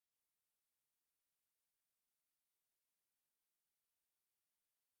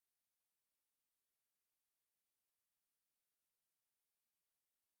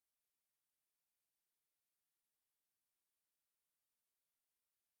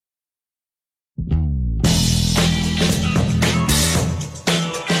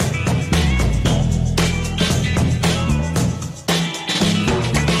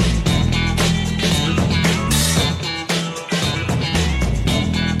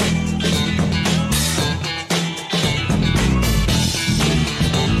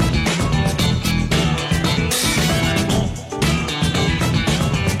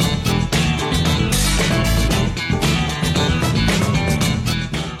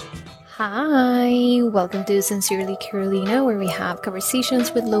Hi, welcome to Sincerely Carolina, where we have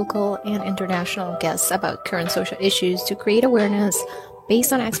conversations with local and international guests about current social issues to create awareness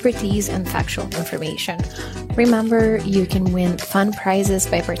based on expertise and factual information. Remember, you can win fun prizes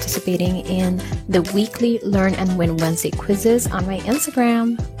by participating in the weekly Learn and Win Wednesday quizzes on my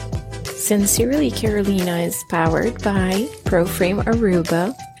Instagram. Sincerely Carolina is powered by ProFrame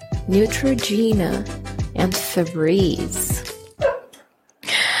Aruba, Neutrogena, and Febreze.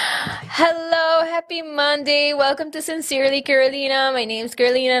 Hello, happy Monday. Welcome to Sincerely Carolina. My name is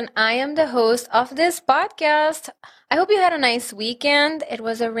Carolina and I am the host of this podcast. I hope you had a nice weekend. It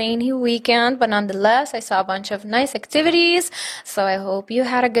was a rainy weekend, but nonetheless, I saw a bunch of nice activities. So I hope you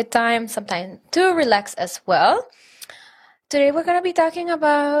had a good time, some time to relax as well. Today we're going to be talking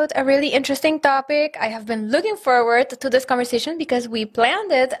about a really interesting topic. I have been looking forward to this conversation because we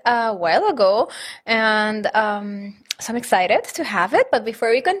planned it a while ago, and so I'm excited to have it. But before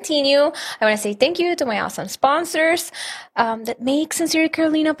we continue, I want to say thank you to my awesome sponsors that make Sincerely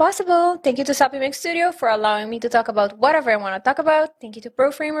Carolina possible. Thank you to Supplemix Studio for allowing me to talk about whatever I want to talk about. Thank you to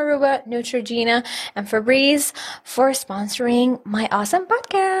ProFrame Aruba, Neutrogena, and Febreze for sponsoring my awesome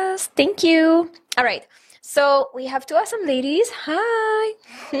podcast. Thank you. All right. So we have two awesome ladies. Hi.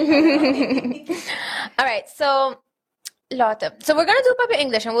 All right. So Lotte. So we're going to do Puppy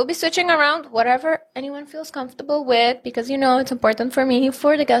English and we'll be switching around whatever anyone feels comfortable with because, you know, it's important for me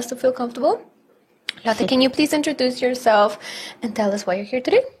for the guests to feel comfortable. Lotte, can you please introduce yourself and tell us why you're here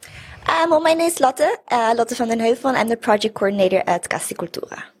today? Well, my name is Lotte, Lotte van den Heuvel. I'm the project coordinator at Casa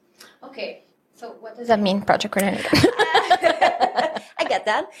Cultura. Okay. So what does that mean, project coordinator? I get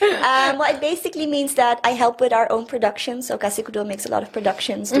that. Well, it basically means that I help with our own productions. So Casa Cultura makes a lot of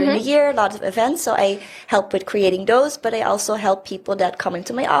productions during the year, a lot of events. So I help with creating those, but I also help people that come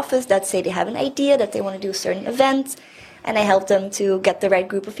into my office that say they have an idea, that they want to do a certain event. And I help them to get the right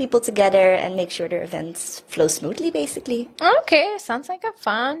group of people together and make sure their events flow smoothly, basically. Okay, sounds like a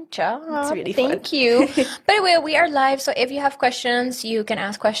fun job. It's really fun. Thank you. By the way, we are live, so if you have questions, you can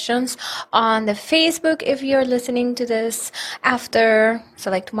ask questions on the Facebook if you're listening to this after, so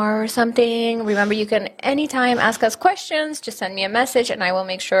like tomorrow or something. Remember, you can anytime ask us questions. Just send me a message, and I will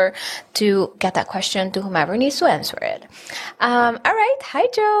make sure to get that question to whomever needs to answer it. All right. Hi,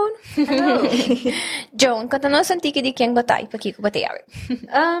 Joan. Hello. Joan, contanos un tiki di quem botai, pakiko botei.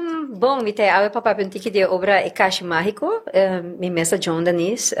 Bom, mitei awe papa pentiki de obra e caixa mágico, mi mesa John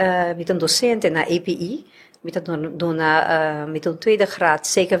Denise, miton docente na APE, miton dona miton tweede graad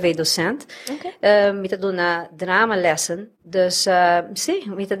CKV docent, miton dona drama lesson, dus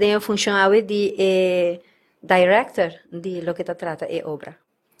sim, miton de função awe di director di lo que ta trata e obra.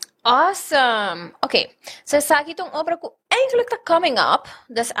 Awesome! Okay, so sa akin itong obra ko eigenlijk tá coming up,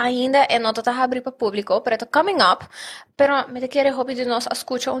 das ainda é não tá abrir para público, pero tá coming up, pero me te quero hobby de nós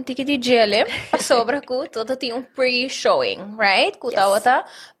escutar um tiki de gele sobre ko, todo tem um pre-showing, right? Kuta wata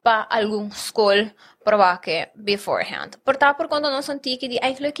pa algum school provaque beforehand. Por quando nós um tiki de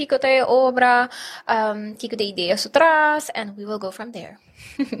eigenlijk kiko tayo obra, kiko de ideias atrás, and we will go from there.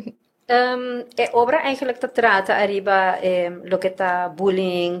 E obra eigenlijk te trata arriba lo que tá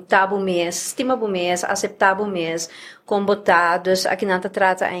bullying, tabu mes, stima mes, acceptabu mes, combotar. Dus aqui não te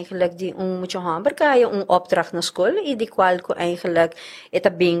trata eigenlijk die moet je een opdracht na school e die qual ko eigenlijk eta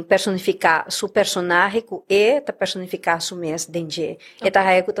bem personificar su personagem ko te personificar su mes denje. Eta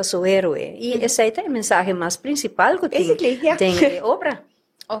hai ko ta su herói. E essa é a mensagem mais principal ko tem obra.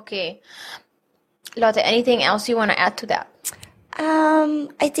 Okay. Lotte, anything else you want to add to that?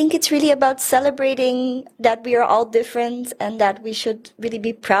 I think it's really about celebrating that we are all different and that we should really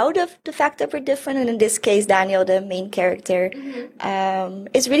be proud of the fact that we're different. And in this case, Daniel, the main character,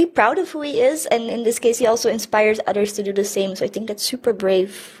 is really proud of who he is. And in this case, he also inspires others to do the same. So I think that's super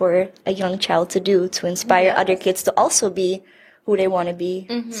brave for a young child to do, to inspire other kids to also be who they want to be.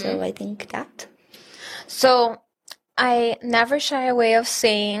 So I think that. So I never shy away of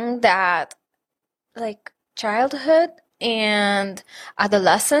saying that, like, childhood and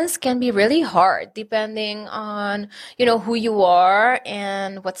adolescence can be really hard depending on, you know, who you are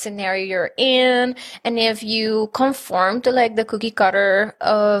and what scenario you're in. And if you conform to like the cookie cutter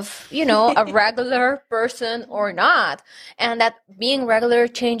of, you know, a regular person or not. And that being regular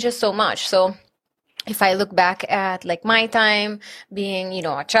changes so much. So if I look back at like my time being, you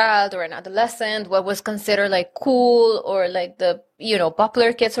know, a child or an adolescent, what was considered like cool or like the, you know,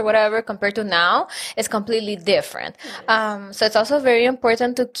 popular kids or whatever compared to now is completely different. Yes. So it's also very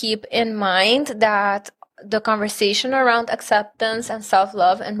important to keep in mind that the conversation around acceptance and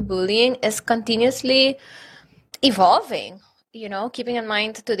self-love and bullying is continuously evolving, you know, keeping in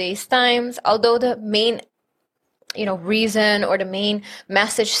mind today's times, although the main reason or the main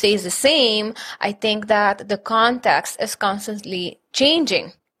message stays the same, I think that the context is constantly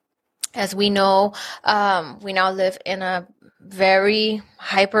changing. As we know, we now live in a very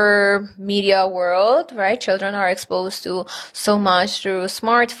hyper media world, right? Children are exposed to so much through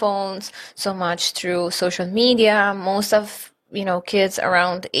smartphones, so much through social media. Most of kids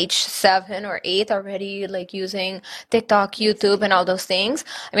around age 7 or 8 already like using TikTok, YouTube, and all those things.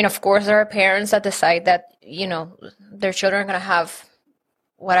 I mean, of course, there are parents that decide that, their children are going to have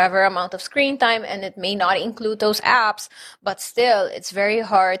whatever amount of screen time, and it may not include those apps, but still, it's very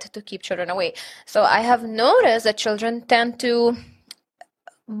hard to keep children away. So I have noticed that children tend to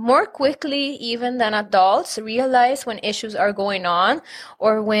more quickly even than adults realize when issues are going on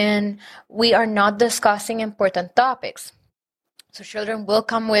or when we are not discussing important topics. So children will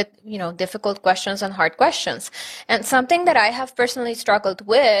come with, difficult questions and hard questions. And something that I have personally struggled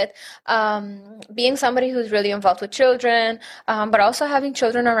with, being somebody who's really involved with children, but also having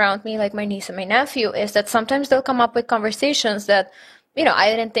children around me, like my niece and my nephew, is that sometimes they'll come up with conversations that,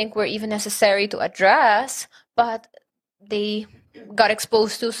 I didn't think were even necessary to address, but they got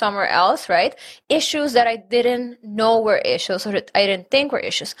exposed to somewhere else, right? Issues that I didn't know were issues or that I didn't think were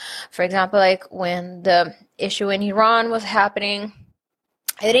issues. For example, like when the issue in Iran was happening,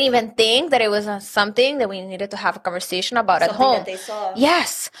 I didn't even think that it was something that we needed to have a conversation about at home. That they saw.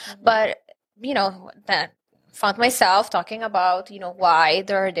 Yes, but that found myself talking about why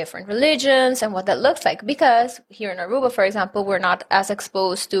there are different religions and what that looks like, because here in Aruba, for example, we're not as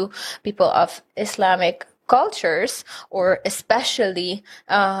exposed to people of Islamic cultures, or especially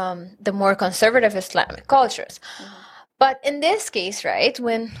the more conservative Islamic cultures. But in this case, right,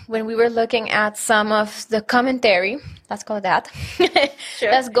 when we were looking at some of the commentary, let's call it that, Sure.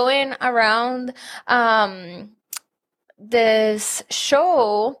 that's going around this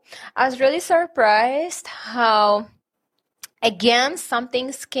show, I was really surprised how, again, some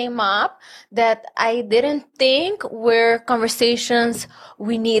things came up that I didn't think were conversations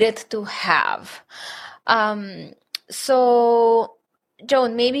we needed to have. So,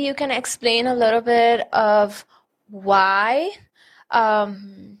 Joan, maybe you can explain a little bit of why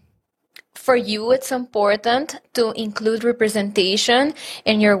for you it's important to include representation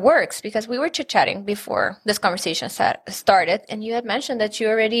in your works, because we were chit-chatting before this conversation started, and you had mentioned that you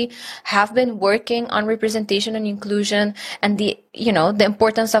already have been working on representation and inclusion and the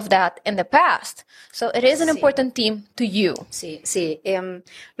importance of that in the past. So it is an important theme to you. Sì, sì.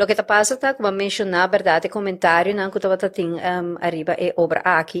 Lo que te pasa tá, como mencionar, verdade, comentário não que tava tating arriba é obra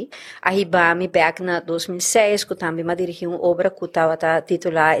aqui. Arriba me back na 2006, que também me dirigi obra que tava tá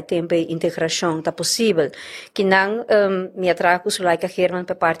titular tempo integração tá possível. Que não me atraco so like a German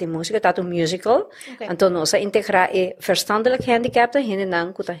per parte música, tá um musical. Okay. Então nossa integrar é verstandelijk handicapte, hinde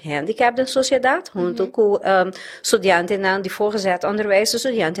não que tá handicap da sociedade, junto com estudianten não de voortgezet onderwijs,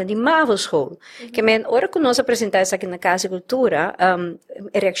 estudianten de MAVO-school. Que men ora que nós apresentamos aqui na Casa Cultura,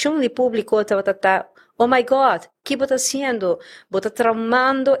 a reação do público estava oh my God, que bota sendo? Bota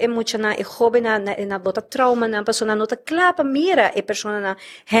traumando emocional e jovem na bota trauma na pessoa não tá clapa mira e pessoa na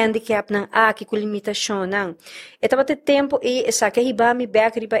handicap na aqui com limitação não. Estava ter tempo e essa que riba me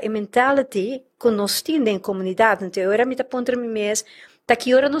back riba e mentality que nós temos em comunidade, então ora me tá ponto me mês ta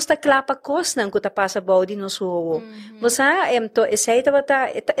que ora nós tá clapa costa que tá passa body no suo. Você to esse estava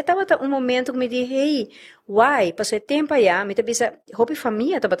tá momento que me disse hey, why? Passou tempo já, me tá bisa hope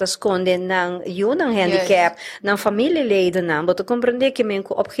família estava tá esconde nang yun ang handicap, nang família leida nang, boto compreender que men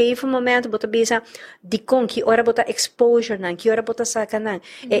ko opgeven momento boto bisa di kon que ora bota exposure nang, que ora bota saca nang,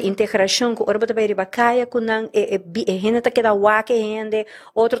 e integração que ora bota vai riba kaya ko nang e hende tá queda wake hende,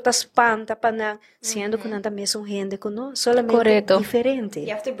 outro tá espanta pa nang, sendo que nang tá mesmo hende ko no, solamente diferente.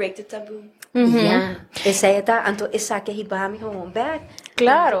 You have to break the taboo. Yeah. Essa é tá, anto essa que riba mi home back.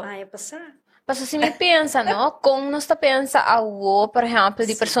 Claro. Ai passar. Mas se me pensa, no? Como nós está pensa ao, por exemplo,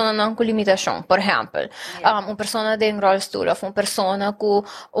 de pessoa não com limitação, por exemplo, uma pessoa de rollstool, ou uma pessoa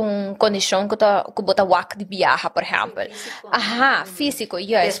com condição que bota wak de viaja, por exemplo. Físico,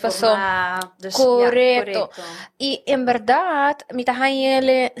 yes, pessoa. Correto. E, em verdade, me tá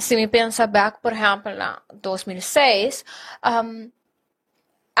ele, se me pensa back, por exemplo, na 2006,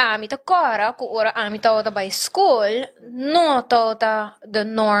 Amita kora, ku ora amita ota by school, no ta the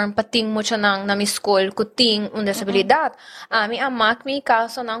norm pating mo siya nang nami school kuting un disabilidad. Ami amak mi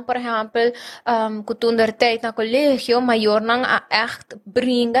kaso nang, por ejemplo, kutunder tait na kolegyo, mayor nang echt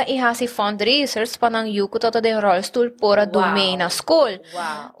bringa ihasi fundraisers pa nang yuko tota de rollstool pora domain na school.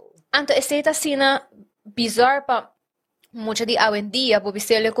 Wow. Anto eseta sina bizarre pa mucha di awendia,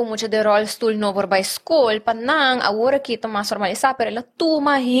 bubisele ko mucha de rollstool no por by school, pa nang awora kita mas normaliza, pero la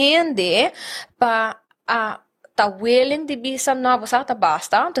tuma hindi pa tá willing de bisa nova sa ta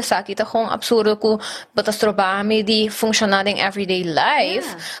basta to sa kita kung absurdo ko botas trobami di funcionar em everyday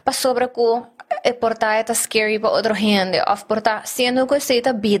life pa sobra ko e portar ta scary pa outro gente of portar sendo ko sa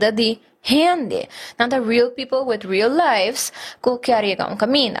vida de gente nanta real people with real lives ko carrega um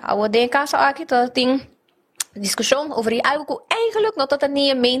caminho awo de caso aqui to ting discussão over algo que eigenlijk não tot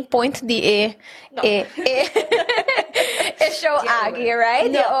niet main point die show aqui, right?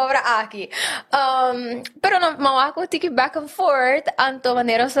 Die obra aqui. Pero no mawako tiki back and forth anto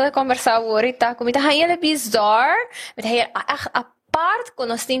maneira sa conversar hoor tá com mita hele bizar, met hele apart com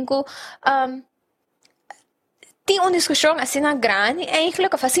nós cinco tem uma discussão assim na grande,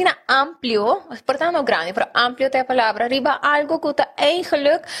 eigenlijk of assim na amplio, portanto não grande, pero amplio é a palavra, riba algo que tá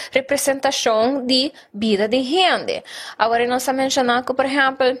eigenlijk representação de vida de gente. Agora nós mencionamos que, por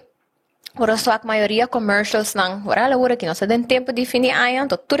exemplo, ora só a maioria commercials nang ora la ora que nós tem tempo de definir ayan,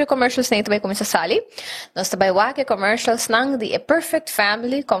 tudo commercials nem vai começar sali. Nós também wake commercials nang de a perfect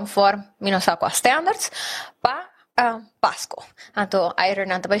family conforme nós com as standards pa Pasko. Anto, airer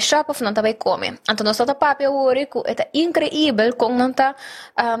nanta bay shop of nanta bay come. Anto, nós tá papel ori ku eta increíble kung nanta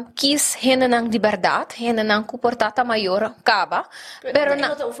kis hena nang liberdade, hena nang comportata maior kaba. Pero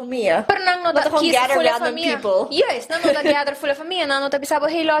na família. Pero nang nota kis full família. People. Yes, nang nota gather full família, nang nota bisabo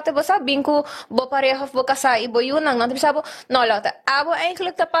hey lote bo sabing ku bo pareho bo kasai bo yun nang nanta bisabo no lote. Abo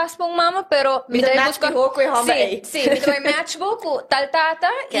eigenlijk ta pas pong mama pero mi dai busca Sí, mi dai match bo ku tal tata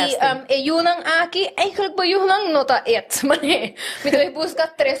e yun nang aki eigenlijk bo yun nang nota mane mi deve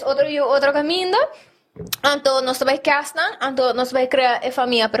buscar outro caminho anto nós vai castar anto nós vai criar a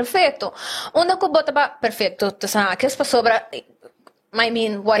família perfeito onde que bota ba perfeito tu sabe que é sobra I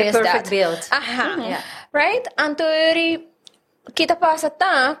mean what is perfect that build right anto kita passa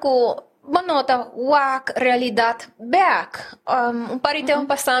tá com manota wak realidade back parite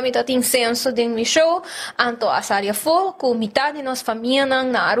passami ta tin senso din mi show anto asaria fo com metade de nós família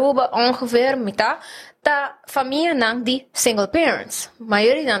na Aruba ongeveer metade ta família nang di single parents.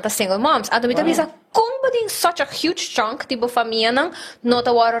 Maioria nang ta single moms. Ato mita bisa como din such a huge chunk tipo família nang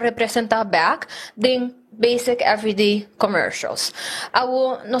nota wara representa back din basic everyday commercials.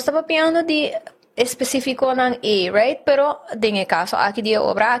 Awo nós tava piano di específico nang right? Pero din e caso aqui di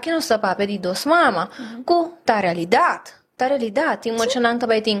obra aqui nós tava di dos mama. Ku ta realidade. Ta realidade. Ting mo nang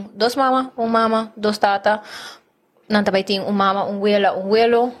tabay ting dos mama, dos tata. Nanta bay ting mama,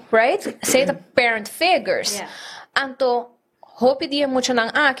 abuelo, right? Say the parent figures. Yeah. Anto, hopi dia mucho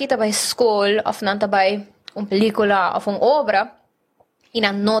nang kita bay school of nanta bay pelikula of obra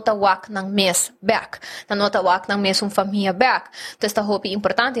ina nota wak ng mes back. Na nota wak ng mes família back. Então, esta hopi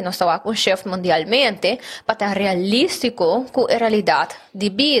importante nós wak chef mundialmente para realístico com a realidade de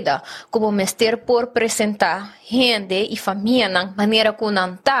vida. Como mester por apresentar gente e família ng maneira que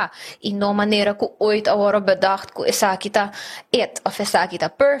não tá e não maneira que oito agora bedacht que essa kita of essa kita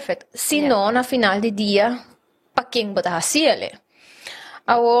perfect. Senão, na final de dia, pa quem bota hasile.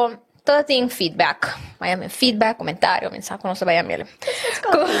 Awo, todo tem feedback. Vai feedback, comentário, mensagem, não sabe ele. Let's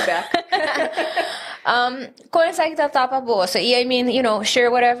call feedback. Com essa que tá para você. E I mean, you know,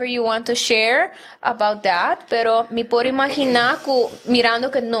 share whatever you want to share about that, pero me pode imaginar que mirando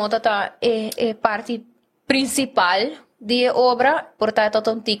que nota tá é parte principal de obra, portanto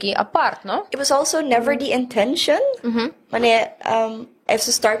tá um tiki apart, no? It was also never the intention. I have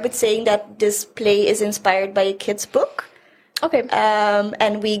to start with saying that this play is inspired by a kid's book. Okay.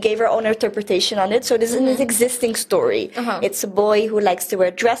 And we gave our own interpretation on it. So this is an existing story. It's a boy who likes to wear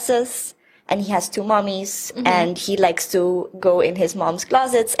dresses, and he has two mommies, and he likes to go in his mom's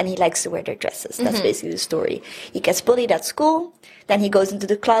closets, and he likes to wear their dresses. That's basically the story. He gets bullied at school, then he goes into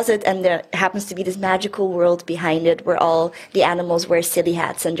the closet, and there happens to be this magical world behind it where all the animals wear silly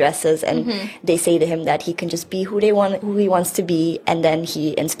hats and dresses, and they say to him that he can just be who he wants to be, and then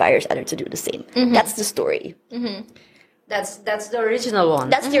he inspires others to do the same. That's the story. That's the original one.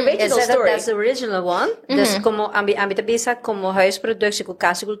 That's the original story. That's the original one. Dus como ambita bisa como huisproductie ku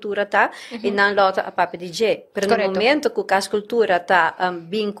Casa Cultura tá e não lota a Papa DJ. Pero no momento que Casa Cultura tá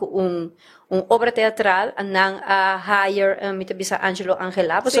binco obra teatral nang hire ambita bisa Angelo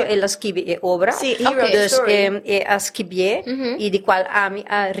Angela, so ela escreve e obra. Dus a escrever e de qual ami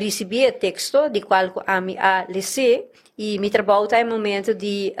a receber texto, de qual ami a lecer. E mi trabalho tá em momento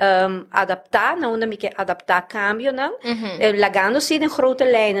de adaptar, não onde me quer adaptar cambio, não? Lagando-se em grote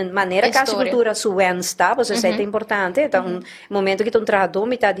lijnen, maneira que a cultura se wensta, você é importante, então momento que tu trabalhou,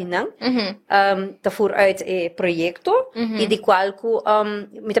 me tá de não, tá vooruit projeto, e de qual que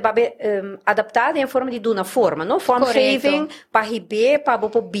me tá adaptar em forma de uma forma, não? Vormgeving, para ribe, para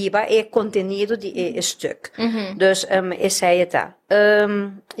bopo biba, e conteúdo de stuk. Dus, essa é tá.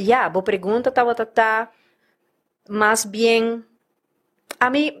 Ja, boa pergunta, tá. más bien a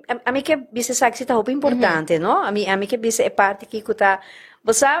mí que bisa sabe que está hopi importante, ¿no? A mí que bisa é parte que está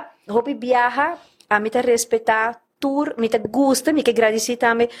você hopi viaja, a mí te respeitar tur, me te gusta, me que agradecer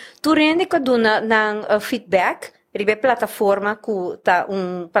também. Tu rende que dona feedback, ribe plataforma que tá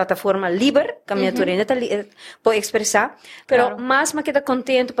plataforma livre, que minha tu rende pode expressar, pero mais me queda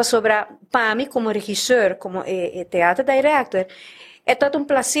contento para mim como regisseur, como teatro director, é todo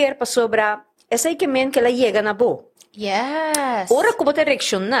prazer para sobra essa que ela chega na boa. Yes. Ora como te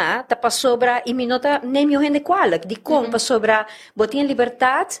reaccionar, tá para sobra e me nota nem me rende qual, de como para sobra, botem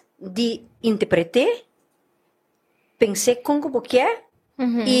liberdade de interpretar, pensar como que é,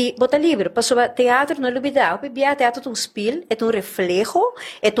 e botar livre. Para sobre teatro não é olvidar. O teatro é um spil, é um reflejo,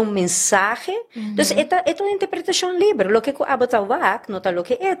 é um mensagem. Então, é uma interpretação livre. O que a botar wak, não tá o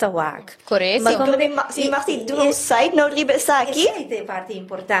que é wak. Correto. Sim, Marti, do um side note ribe sa aqui. Essa é a parte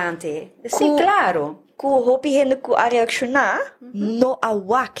importante. Sim, claro. Ku hopi hende ku a reaccionar, no a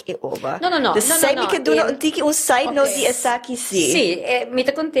wak e over. No. Dus zij me que doen een tiki un side note die essa aqui sim. Sim, me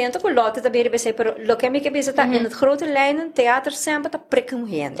tá contento com o lote também ribe sei, pero lo que me que bisa tá em grote lijnen, teatro sempre tá precum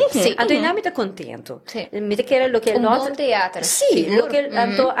hende. Sim. Então, não me tá contento. Sim. Me tá querer lo que lote. Bom teatro. Sim, lo que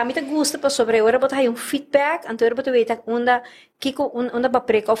então a mim tá gusta para sobre agora botar um feedback, então eu botar ver onda kiko onda ba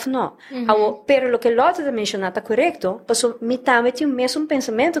preca of no. Pero lo que lote da mencionar tá correto, passo me tá meti o mesmo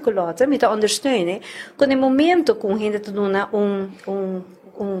pensamento que lote, me tá understand, quando é momento com gente tá dando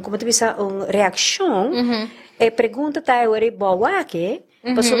como te bisa reação, pergunta tá eu era boa que,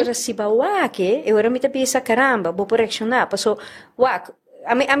 passo se boa que, eu era me tá bisa caramba, vou reaccionar, passo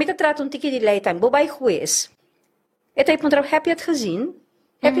a mim tá trata tiki de leiden, vou vai juiz. Het heeft me heb je het gezien?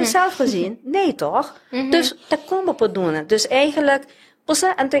 Heb je het zelf gezien? Nee, toch? Dus dat komt op doen. Dus eigenlijk,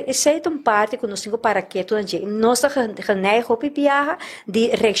 is het een parte que nós temos para que tu nós geneigd op viajar de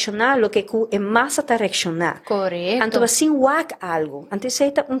reaccionar lo que cu en massa ta reaccionar. Correto. Então assim wak algo. Antes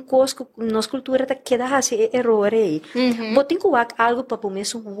é coisa que nossa cultura ta queda assim error aí. Botin ku wak algo para pomer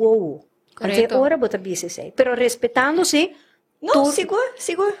um wow. Correto. Ora bota bise sei, pero respeitando-se. No, seguro.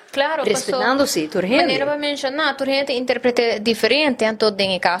 Claro, respeitando-se, tu gente. Maneira para mencionar, tu gente interpreta diferente, então,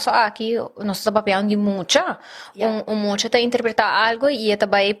 em caso aqui, nós estamos papel de mucha, mucha está interpretar algo e está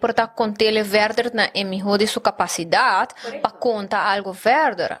vai portar com ele verder na emissão de sua capacidade para contar algo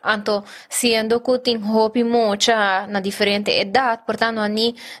verder. Então, sendo que tem hobby mucha na diferente idade, portanto,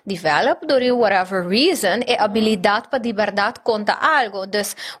 ani develop por whatever reason, é habilidade para de verdade contar algo.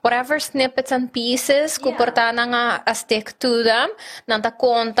 Dus, whatever snippets and pieces, que portar na stick to nanta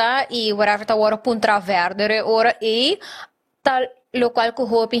conta e whatever ta wara puntra verdere ora e tal local que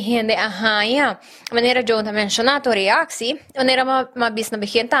hopi hende ahaya maneira de onde mencionato reaksi maneira ma bis na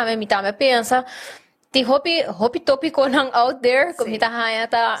begenta me mitame pensa ti hopi tópico nang out there como ta haya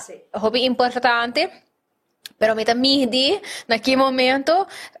ta hopi importante pero me midi naquele momento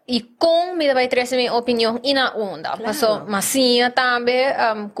e com me vai trazer minha opinião e na onda. Passou massinha também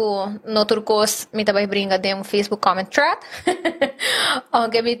com no turcos me vai brincar de um Facebook comment thread.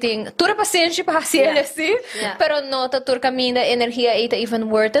 Onde me tem toda paciência para fazer assim, pero nota turca minha energia e even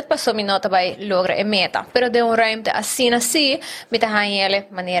worth it, passou me nota vai logra a meta. Pero de um rhyme assim me tá hanhele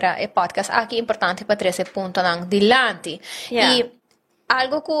maneira e podcast aqui importante para trazer ponto nang dilante. E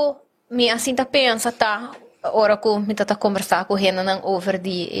algo que me assim tá pensa tá ora que me tá conversar com hen nang over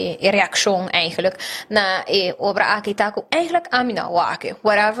die reaction eigenlijk na obra aqui tá com eigenlijk amina wake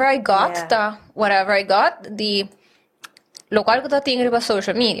whatever I got the local que tá tinha para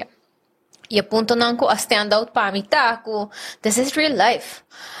social media e a ponto nang ko a stand out para mim tá com this is real life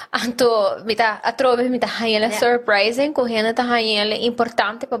anto me tá a trove me tá hayela surprising com hen tá hayela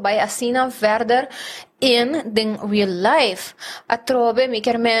importante para vai assim na verder in the real life a trove me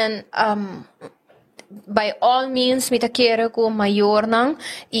quer by all means, mita quero ko maior nang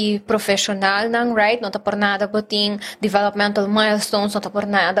e profissional nang, right? Não tá por nada boting developmental milestones, não tá por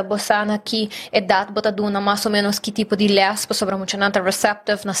nada bosana que edad bota duna mais ou menos que tipo de les para sobre muito nada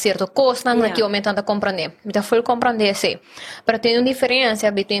receptive na certo cost nang naquele momento anda compreender. Mita full compreender sim. Para ter uma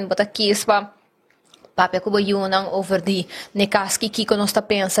diferença between bota quispa papel que yunang over di nekaski que nós tá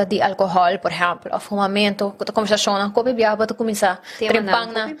pensa de álcool, por exemplo, o fumamento, a conversação na copa biaba tu começa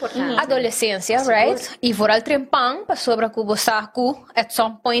trempang na adolescência, right? E voral trempang para sobre que saco at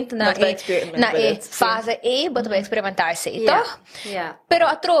some point na fase e bota experimentar se, então. Pero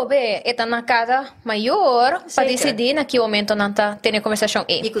a trove eta na casa maior para decidir na que momento não tá tendo conversação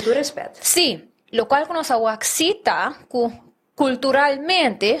e. E que tu respeita. Sim, lo qual que nós waxita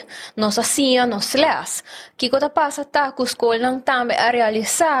culturalmente, nós assim, nós lés. Que coisa passa tá com a escola não também a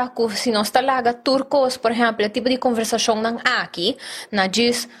realizar, que se nós talaga turcos, por exemplo, o tipo de conversação não aqui, na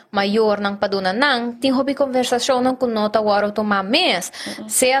diz maior não paduna não, tem hobby conversação não com nota waro tomar mês.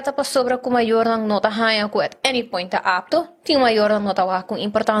 Se a tapa sobra com maior não nota hanha com at any point apto, tem maior não nota wa com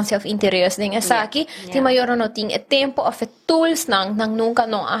importância of interesse em essa aqui, tem maior não tem tempo of tools não nunca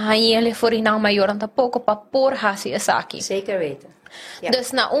não a hanha ele for não maior não pouco para por hasi essa aqui. Zeker weten. Ja.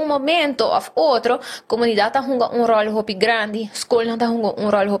 Dus na momento of outro, comunidade está jogando rol hopi grande, escola está jogando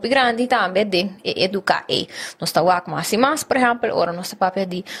rol hopi grande também de educar. Nós estamos mais e mais, por exemplo, ora nossa papel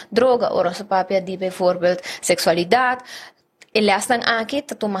de droga, ora nossa papel de, bijvoorbeeld, sexualidade. Eles estão aqui,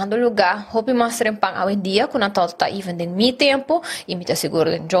 está tomando lugar, hopi mais rempang hoje em dia, quando está even em meu tempo, e me seguro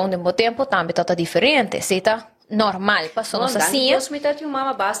em John de meu tempo, também está diferente, se está normal, passou nossa assim. Deus me tá te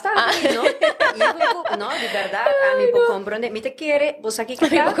mama basta, não? Não, de verdade, a mim por compreender, me te quer, você aqui que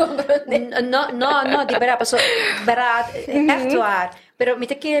não, de verdade, passou, verdade, echt waar. Pero me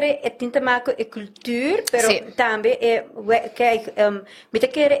te quer é tinta marco é cultuur, pero também é kijk, me te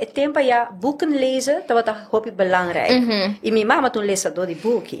quer é tempo já boeken lezen, dat wat hobby belangrijk. E minha mama toen lezen door die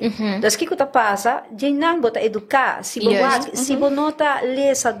boeken. Dus kijk wat passa, je nang bota educar, se se bonota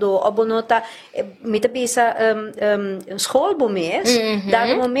lezen door, ou bonota me te bisa schoolbomes,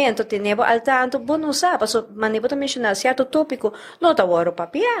 dado momento tenebo al tanto bonusa, paso manebo ta mencionar certo tópico, não tá waro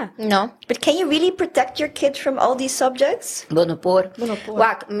papia. No. But can you really protect your kids from all these subjects? Bonopor.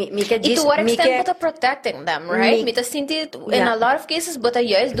 Wak, to what extent but protecting them, right? Mita sinti in a lot of cases, but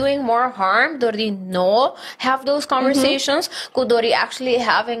is doing more harm. Dori no have those conversations. Kudori actually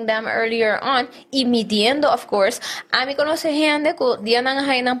having them earlier on. Y midiendo, of course. Ami conoce gente ko dia nang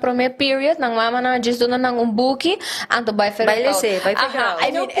hay ng prome period nang mama na just do na nang umbuki anto by fair out.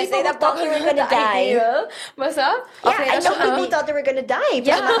 I know people who thought they were gonna die. Basta? Yeah, I know people who thought they were gonna die.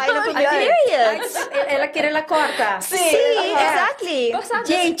 Yeah, periods. Ela quiere la corta. Sí, exactly.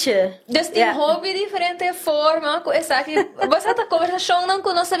 Gente, tem hobby diferente forma, exactly. Basta ta conversação não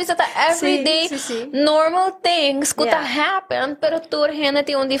com nossa visita everyday normal things que happen, pero tur gente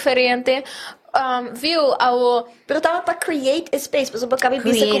tem diferente view ao pero tama para create a space, porque baka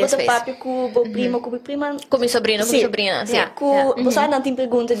bisa ko sa papi ko primo ko prima com mi sobrino, sobrina, sim. Ko basta natin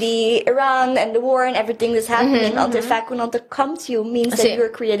pergunta di Iran and the war and everything that's happening. The fact when not to come to you means that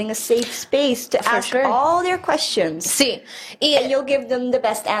you're creating a safe space to ask all their questions. Sim. And you'll give them the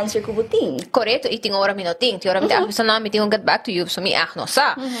best answer ko buting. Correto, e ting ora minuting, ti ora mi apisa na mi ting get back to you so mi no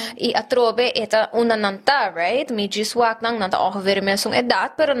sa. E atrobe eta una nanta, right? Mi jiswak nang nanta ongeveer mensong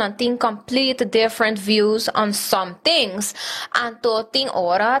edad, pero nanting complete different views on some things. Anto ting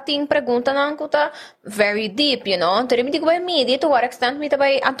ora, ting pregunta nang kuta very deep, you know. Tori mi by me, to what extent mi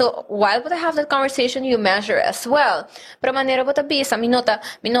tabay, anto while but I have that conversation, you measure as well. Pero manera but bisa,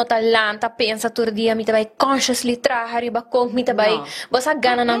 minota lanta, pensa tur dia, mi tabay consciously trahari ba kong mi tabay, basta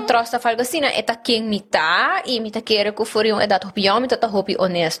gana ng trust of algo sina, eta king mita, e mi ta kere ko for yung edat hopi mi ta hopi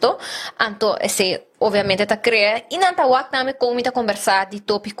honesto, anto ese ovviamente ta crea inantawak namin kung mita conversar di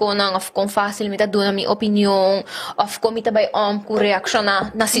topiko nang of kung fácil mita doon na mi opinion of kung mita bay ku reaksyon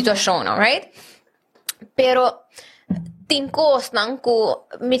na sitwasyon, right? Pero tingkos nang ku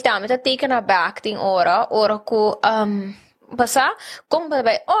mita taken aback ting ora ku basta kung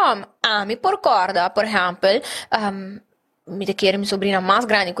bay ami por corda, por exemplo, mita querer mi sobrina mais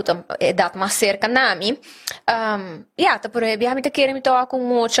grande que edad mais cerca nami, tá por aí mita querer mi toa com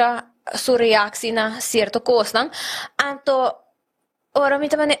mucha su reaksi na certo kostang anto ora mi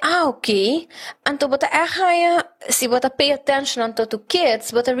tamane okay anto bota ehaya si bota pay attention anto to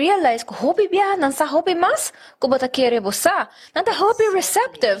kids bota realize ko hobby biya nan sa hobby mas ko bota kere bosa nanta hobby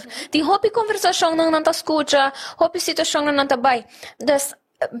receptive ti hobby conversation nang nanta escucha hobby situation nang nanta bay das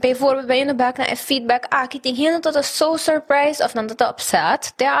bijvoorbeeld bij in de back na feedback ik denk heel dat so surprised of nanta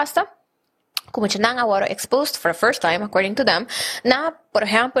upset te asta como tinha nga were exposed for the first time according to them na por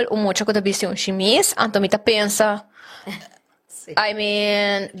exemplo mucho ko da bisyon chimis anto mita pensa I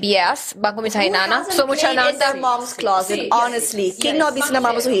mean BS bago mita hinana so mucha in their mom's closet honestly king no bis na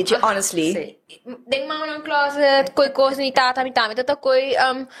mama so hiji honestly ding mama ng closet koi kos ni tata mi tami tata koi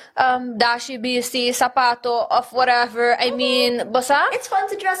dashi bisi sapato of whatever I mean basta it's fun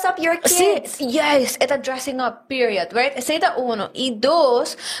to dress up your kids yes it's a dressing up period right ese da uno y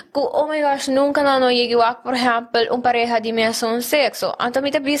dos ku oh my gosh nunca na no yegiwak por ejemplo un pareja di mesmo sexo anto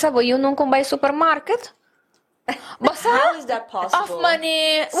mi bisa bo yun nung kumbay supermarket basta how is that possible off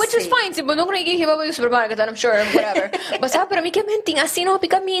money which is fine si bunong nagigiba ba yung supermarket I'm sure whatever basta pero mi kamenting asino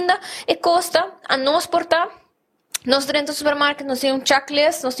pikaminda e costa a nos porta nós dentro do supermercado, nós temos um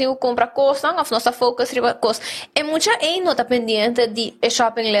checklist, nós temos compra coisa, of nossa focus riba coisa. E muita aí não tá pendente de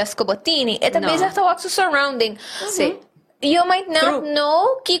shopping list que botini. E também já está o surrounding. Sim. You might not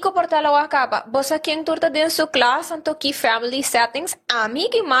know que comportar a capa. Você quem turta dentro sua classe, então que family settings,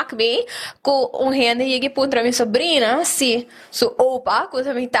 amigo macbe, com rende e que puntra minha sobrinha, se su opa, com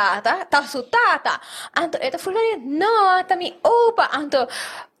a minha tata, tá su tata. Então, ela falou, não, tá minha opa, então,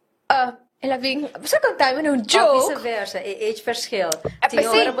 ela vem, você contar me um Of joke. vice-versa, het verschil.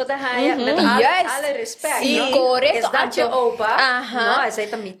 precies. Tien met Juist. alle respect. Sim, no? correto. Is dat je opa? Aha. No, is hij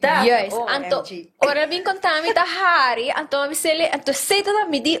dan mitad? Yes, OMG. anto, ora vim contar me da Harry, anto ma bisele, anto sei toda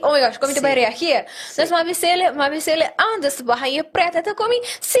me di, oh my gosh, como te vai reagir? Dus ma bisele, antes bahaya preta, então como,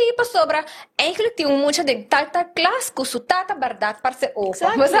 sim, pa sobra, eigenlijk tem muita de tata class, com su tata verdade para ser opa.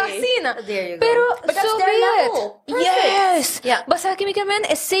 Exactly. Mas assim, There you go. pero But that's so their be level. it. Yes. Yeah. Basta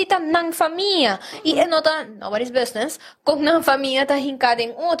quimicamente, é seita ng família. E é nota, nobody's business, kung ng família tá hincada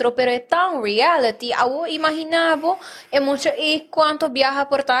em outro, pero é tão reality, awo imaginavo, é muito, e quanto viaja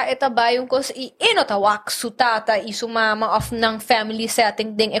por ta, é tabayong kos, e nota wak su tata, e su mama, of ng family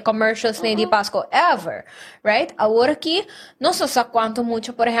setting, ding e commercials na di Pasko, ever. Right? Agora aqui, não sei sa quanto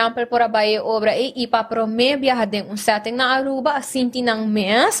muito, por exemplo, por abaye obra, e ipa pro me viaja ding um setting na Aruba, assim tinang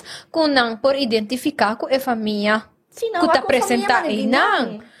mes, kung nang por identificar ko e família, Sim, não, kung ta ako presenta família e man,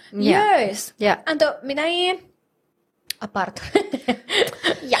 nang. Yeah. Yes. Yeah. Então, minai apart.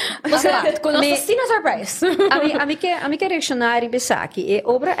 Yeah. Mas com nossa Sina surprise. Ami que reaccionar in besaki. E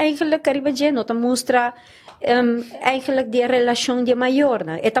obra eigenlijk karibaje nota mostra eigenlijk die relação de maior,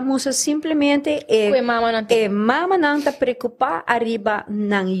 né? Eta mostra simplesmente Kwe mama não tem. mama não tá preocupada arriba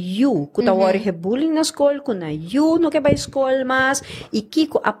nang you, kuta wari he bullying na escola, kuna you no que vai escola mas e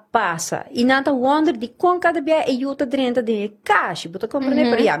kiko a passa. E nanta wonder de com cada dia e you tá dentro de cash, buta compreender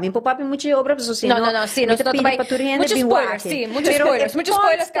pero ya, min papi mucho obra pessoa assim, Não, sim, não tô vai. Muitos spoilers, sim, muitos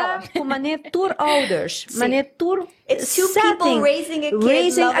spoilers, calma. Mané tour orders, mané tour It's two people raising a kid,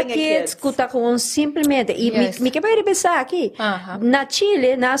 raising a loving a kids, kid. kuta com simplesmente. E Yes. me que vai pensar aqui, na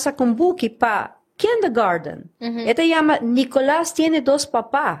Chile, nasa kumbuki pa kindergarten. Ito llama, Nicolás tiene dos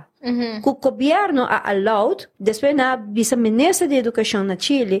papás. O governo a allowed, después na visa ministra de educação na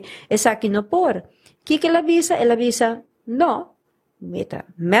Chile, es aqui no por. Que ela visa? Ela visa, no, meta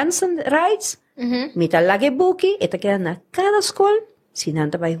men's rights, meta lage buki, ito kaya na cada escola,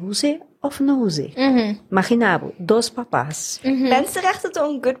 sinanta vai use of no use. Imaginavo, dos papás. Mensenrechten is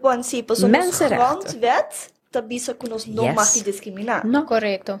een good one, zie. Pas op onze Mensenrechten. grondwet, dat bisa kun ons no Yes. mag die discrimineren. No.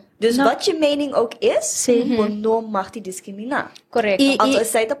 Correto. Dus wat je mening ook is, Sim. no mag die discrimineren. Correto. E- Want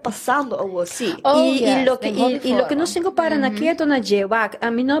zij te passando ou sim. Oh, e yes, lo que de igual e lo que forma. nós temos para naquilo na jewak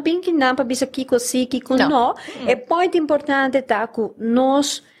a mim não bem que não para bisa kiko si kiko Não. no é muito importante tá que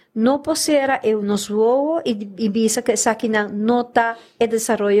nós não posera eu nos voo e bisa que essa aqui não nota e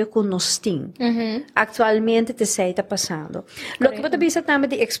desenvolvimento que nós tem atualmente te sei tá passando lo que você bisa também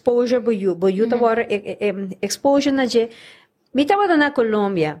de exposure boyu tá agora exposure na je me tava na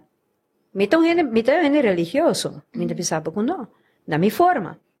Colômbia me tão gente religioso me tá pensava que não na minha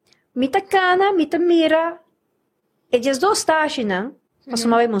forma me tá cana me tá mira eles dois taxas não mas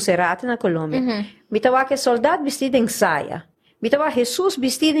uma vez Monserrate na Colômbia me tava que soldado vestido em saia me tava Jesus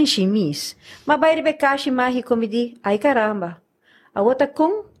vestido em chemise mas vai rebecashi mágico me di ai caramba a outra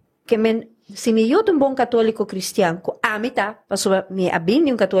com que me se me eu um bom católico cristiano com a me tá passou me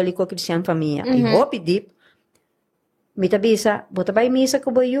abinde um católico cristiano família e vou pedir me tá bisa bota vai missa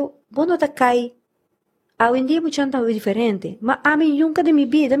com boiu bono tá cai ao dia muito diferente mas a mim nunca de minha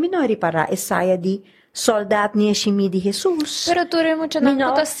vida me não reparar essa saia de soldado nem chimi de Jesus Pero tu rin mo siya nang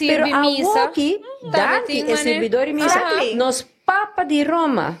puta sirvi misa. aqui Dati, dati mane. e servidor de misa Exactly. nos papa de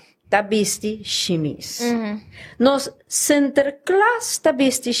Roma tabisti chimis nos center class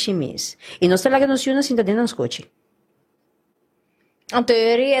tabisti chimis e nos talaga nos yun na sinta din ng skochi Ang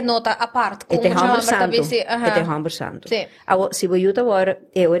teoria é nota apart. ete Kung hamburg siya santo si, ete hamburg santo Sì. awo si boyu ta war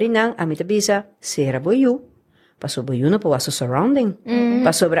e ori nang amita bisa sera boyu paso boyu no po aso surrounding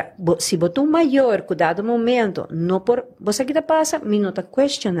paso si botu maior cuidado momento no por você que passa minuta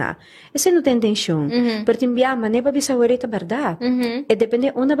questionar esse não tem intenção per timbia mané ba bisa werita verdade e depende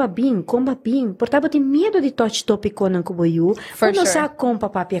onde ba bem como ba bem portava tem medo de touch topic nang kuboyu For não sure. sa com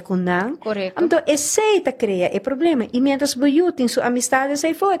papapia com nang Correto. então esse ta cria é problema e mientras boyu tem sua amistade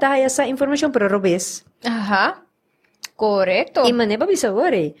sai foi tá essa informação para robes Aha. Correcto. e mané ba bisa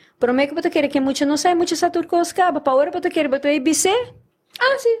ore pero me que bota querer que muito não sai muito sa turcos caba pa ora bota querer bota ABC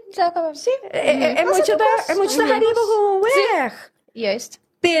Ah, sim. Exatamente. Sim. é muito da arriba com o Yes.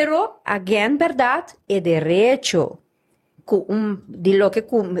 Pero, again, verdade, é direito de lo que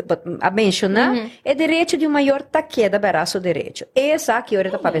a mencionar, é direito de um maior taqueda braço direito. Essa aqui ora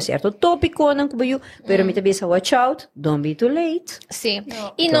tá certo tópico não cubo, pero me também watch out, don't be too late. Sim.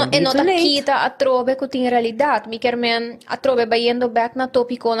 E não tá kita a trove que tem realidade. Me quer men a trove bayendo back na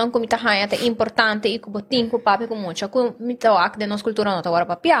tópico não como tá haya é importante e cubo tinco papi com mucha com me tá ac de nossa cultura não tá agora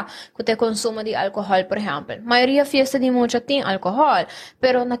papia, que te consumo de álcool, por exemplo. Maioria fiesta de mucha tem álcool,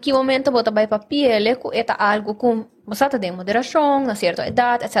 pero naquele momento bota vai papiele que é algo com bastante de moderação, na certa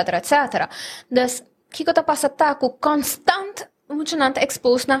idade, etc, etc. Dus, o que está passando com constante, muito não está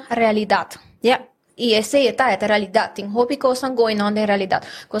exposto na realidade. Yeah. E essa é a realidade. Tem hobby coisas going on na realidade.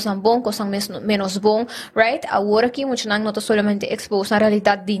 Coisas bom, coisas menos bom, right? Agora que muito não está somente exposto na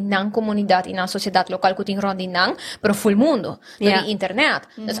realidade de não comunidade e na sociedade local que tem ronde não, pero full mundo, na internet.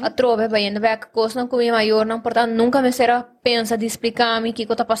 Dus, a trove, vai indo ver coisas que é maior, não portanto, nunca me será pensa de explicar-me o que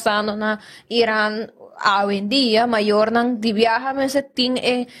está passando na Irã, hoje em dia, maior não de viajar, mas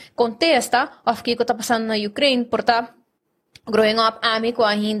tem contesta of que está passando na Ucrânia, portanto, growing up, amigo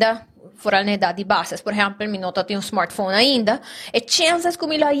ainda fora na idade de bases. Por exemplo, minha nota tem um smartphone ainda, e chances que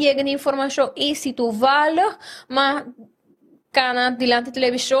me lá chega de informação e se tu vale, mas kana dilante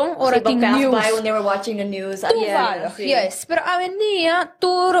televisão, ora tem news. By when they were watching the news. Tu vale, yes. Pero hoje em dia,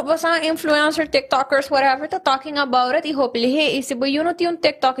 tu basta influencer, TikTokers, whatever, tá talking about it, e hopefully, hey, e se você não tem um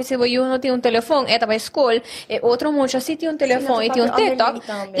TikTok, e se você não tem um telefone, é para escola, e outro mundo, se tem um telefone e tem um TikTok,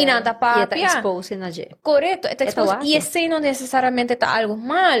 e nada para... E está exposto na gente. Correto, está exposto. E esse não necessariamente está algo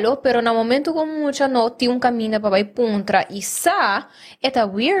malo, pero no momento como mucha não tem um caminho para ir puntra, e sa, é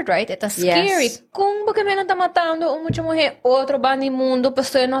weird, right? É scary. Yes. Como que me não está matando muita mulher, outro bando mundo,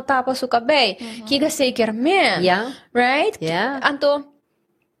 pessoa não tapa sua cabelo, que é sequer man, right? Então,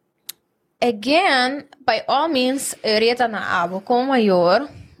 again, by all means, reta na abo com maior,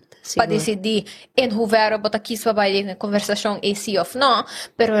 para decidir em houver botar aqui sua baile conversação e sim ou não,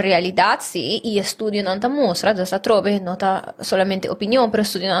 pero a realidade sim, e estudo não está mostra, dessa trove não está solamente opinião, pero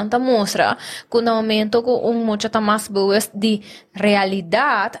estudo não está mostra, que no momento com muito tá mais boas de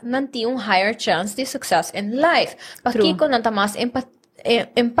realidade, não tem higher chance de success in life, porque com não está mais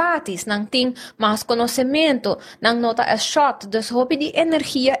empatis, não tem mais conhecimento, não nota a shot, dus hobby de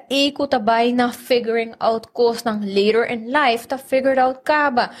energia e que também na figuring out coisas não later in life, tá figured out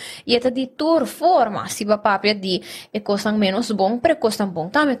caba, e até de toda forma, se a papia de coisas menos bom, para coisas bom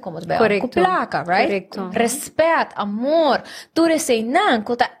também, como bem com placa, right? Correcto. Respeito, amor, tudo isso não,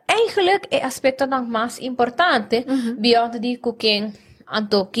 que tá eigenlijk é aspecto não mais importante, beyond de cooking,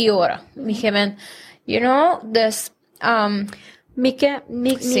 anto que hora, me gemen, you know, dus, Me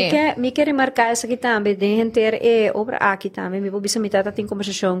quer remarcar isso aqui também, de gente obra aqui também, me vou me tata tem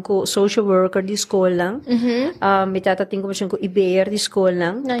conversação com social worker de escola, me tata tem conversação com IBR de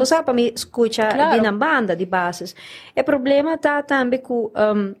escola, pois para me escuta de na banda de bases. O problema tá também com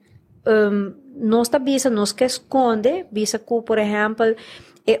nós tá bisa nós que esconde, bisa com por exemplo,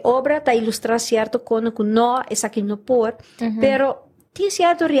 obra tá ilustrar certo quando não essa aqui não por, pero tem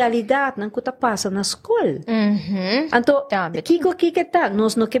certa realidade não que passa na escola. Então, que tá,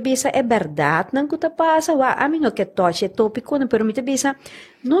 nós não que bisa é verdade não que passa, a mim não que toche é tópico, não pero me te bisa,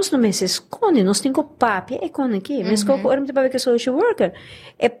 nós não me se esconde, nós temos papi é com aqui, mas como eu me te que social worker,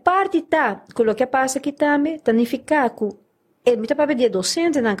 é parte tá, com o que passa aqui também, tanificar com me te papi de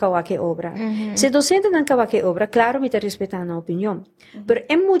docente não que obra. Se docente não que obra, claro me te respeitar na opinião, pero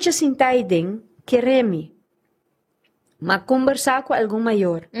é muita sintaiden que remi mas conversar com algum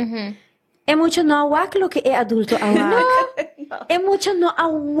maior. É muito não awak lo que é adulto awak. É muito não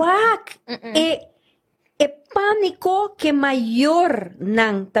awak. É pânico que maior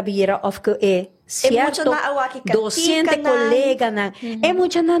não tabira of que é certo docente colega não. É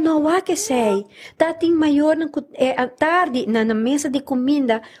muito não awak sei. Tá tem maior não é a tarde na mesa de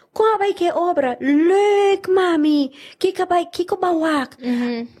comida. Qual vai que obra? Look mami, que vai que bawak.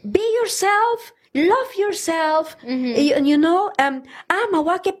 Be yourself. Love yourself, you know,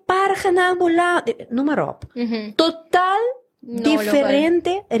 mawake para ka na mula, número, total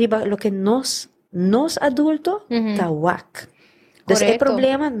diferente, riba lo que nos adultos, tawak. Entonces, el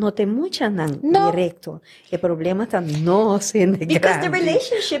problema no te mucha directo. El problema está nos en el Because the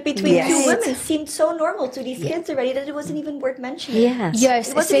relationship between two women seemed so normal to these kids already that it wasn't even worth mentioning. Yes,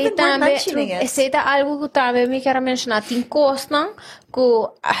 it wasn't even worth mentioning it. Esse é algo que também me quero mencionar. Tem coisas que,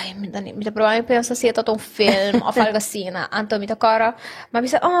 ai, me provavelmente pensa se é tão film of algo assim, né? Então, me cara, mas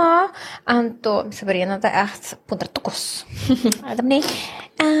bisa, então, me saberia não tá echt punter tocos. Também,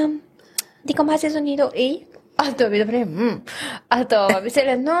 de como faz sonido aí? Então, me falei, então, me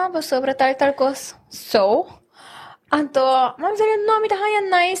disse, não, sobre tal coisa. So, Anto, ma'am, sabi, no, mita kaya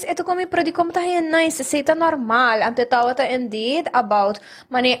nice. Ito kung may prodi ko, mita kaya nice. Sita normal. Anto, tawa ta indeed about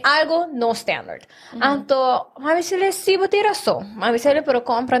mani algo no standard. Anto, ma'am, sila sibo tiraso. Ma'am, sila pero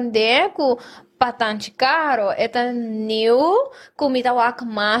comprende ku patante caro. Eta new, kumita wak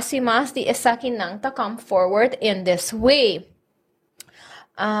mas e mas di esa kinang ta come forward in this way.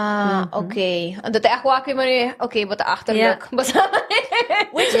 Okay. Anto, ta ako aki mani, okay, bata achterlook.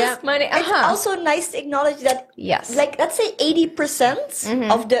 Which is it's aha. also nice to acknowledge that, Yes. like, let's say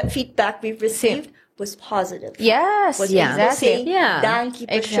 80% of the feedback we've received was positive. Yes, Was exactly. Yeah. Dank je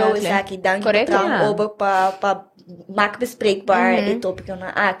per show is Exactly. aki. Dank je Correct. per Yeah. over pa mak bespreekbaar e topic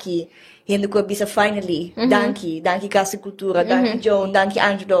na aki. Hindi ko bisa finally. Dank je Casa Cultura. Dank je Joan. Dank je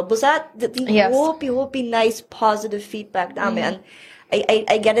Angelo. Basta Yes. hoopie nice positive feedback dame. And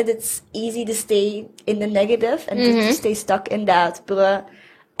I get it. It's easy to stay in the negative and to stay stuck in that. But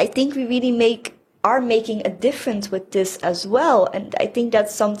I think we really are making a difference with this as well. And I think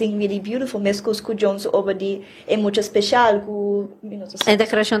that's something really beautiful. Mescos ku Jones over die mucho special ku En de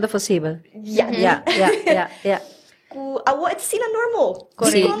creación de posible. yeah. Yeah. Ku awa it's sila normal.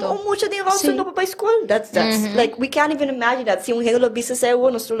 Correcto. Kung mucho din raso no pa school. That's like we can't even imagine that. Si un helo bisa sa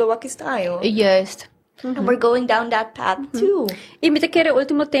no solo wakistayo. Yes. And we're going down that path too. E me te querer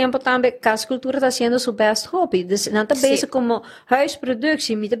último tempo também Casa Cultura está sendo su best hobby. Dus não está bezig como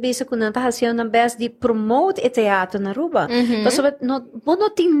huisproductie, me te bezig com não está fazendo best de promote het teatro na Aruba. Mas não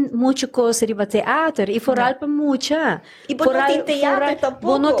tem muita coisa de teatro e vooral para muita. E bom não tem teatro tampouco.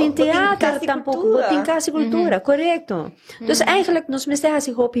 Bom não tem Bom tem teatro Casa tampouco. Cultura. Bom tem Casa Cultura, correto. Dus eigenlijk nós me está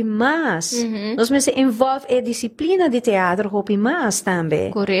assim hobby mais. Nós me se envolve a disciplina de teatro hobby mais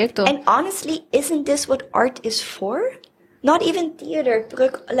também. Correcto. And honestly, isn't this what art is for? Not even theater.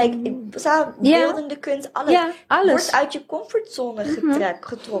 Like, sa beeldende kunst, alles. Ja, alles. Wordt uit je comfortzone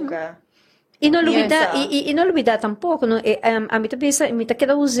getrokken. E não Yes, olvidar tampouco, no, a mim também, me tá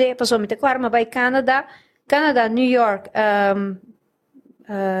querendo usar, passou, me tá claro, mas vai Canadá, New York,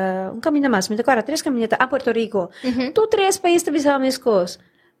 caminho mais, me tá claro, 3 caminhos, a Puerto Rico. Tu 3 países te visam as coisas.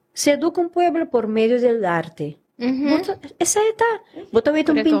 Se educa pueblo por meio del arte. Essa é tá. Bota ver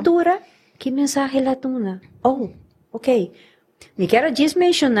uma pintura, que mensagem lá tuna. Oh, ok. Me quero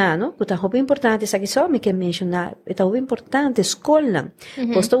mencionar, não? Porque é muito importante, isso aqui só me quer mencionar. É muito importante, escola.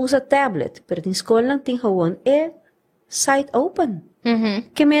 Você usa tablet, mas na escola tem gewoon site open.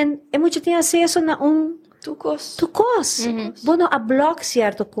 Que é muito tem acesso a Toekomst. Bueno, a blog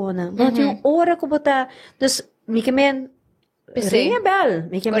certo kona. Bueno, tem hora que botar, dus me que rebel,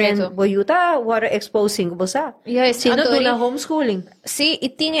 me que boyuta water exposing bosa. Yes, Sino Antori. do na homeschooling. Sí, y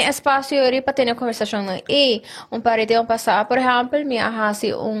tiene espacio ahí para tener conversación. Y un par de anos passado, por exemplo, me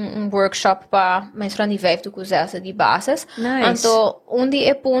arrasei um workshop para menstruar de vijf de coisas de bases. Nice. Então, onde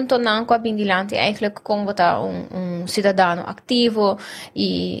é ponto não com a bindilante eigenlijk como botar cidadão ativo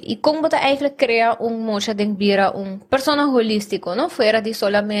e como botar eigenlijk criar mocha de vira persona holístico, não fora de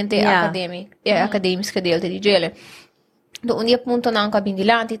solamente acadêmico gedeelte de gele. Do onde punto não com a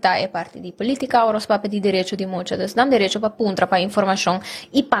bindilante tá é parte de política ou os papéis de direito de muitos dos dão direito para puntra para informação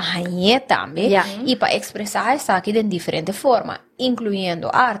e para ganhar também e para expressar essa aqui de diferente forma, incluindo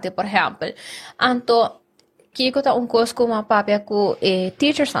arte, por exemplo. Então, Kiko ta course ko mga papya ko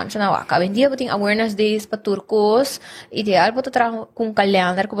teachers namin na waka. Hindi po ting awareness days pa turkos. Ideal po ta kung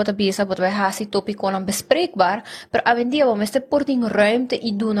kalendar ko po ta bisa po ta hasi topic ko ng bespreekbaar. Pero hindi po meste porting ruimte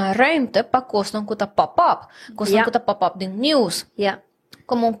i doen na ruimte pa kostong ko ta pop-up. Kostong ko ta pop-up ding news. Yeah.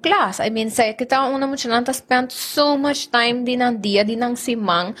 Como class. I mean, kita una mo siya spend so much time din ang dia, din ang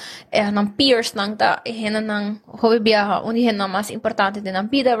simang, ng peers ng ta, ng hobby biyaha, unihin na mas importante din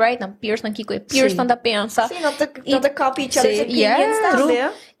ang bida, right? Ng peers ng kiko, peers ng ta pensa. See, not to copy each other's opinions.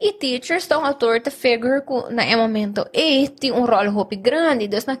 True. E teachers tão authority figure ko na momento, tem rol hopi grande.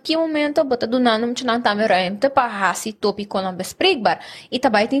 Dus na que momento, bota do nanum siya ng tami ruimte pa hasi topic ko ng bespreekbaar.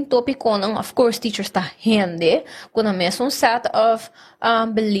 Itabay ting topic ko ng, of course, teachers ta hindi, kung na mesmo set of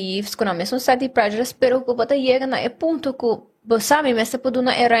beliefs, kung na mesmo set de prejudice, pero kung bota yega na ponto ko, sabe, mas po doon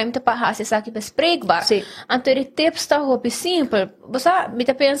na ruimte pa hasi sa akin bespreekbaar. Sí. Anto tips ta hopi simple. Basta,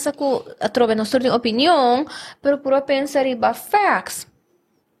 bita pensa ko, atrove no sort de opinião, pero puro pensa riba facts.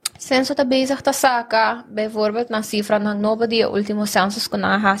 Censo ta bezig ta saka, bijvoorbeeld na cifra ng nobody, último census ko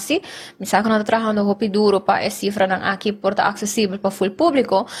na hasi, misaka na trabajando hopi duro pa cifra ng aqui porta accessible pa full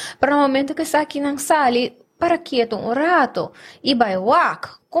público, pero no momento que sa akin ng sali, para quieto um rato, iba wak,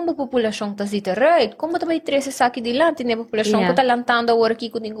 como a população está se right, como também 13 sa aqui dilante, né, população que está lantando a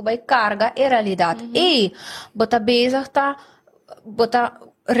aqui com ninguém vai carga, é realidade. E, bota bezig ta, bota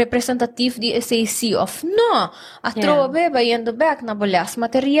representativo di SAC of no. A trove bayendo back na bolas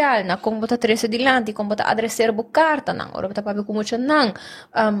material na kung bota trese dilanti, kung bota adresser bu karta nang ora bota pabi kumucha nang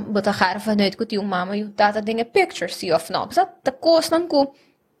bota khar vanuit kuti yung mama yung tata dinge picture see of no. Basta takos nang ku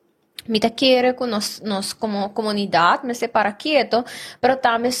mita quiere con nos como comunidad me separa quieto pero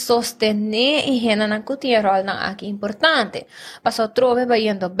también sostener y generar kuti rol nang aki importante. Paso trove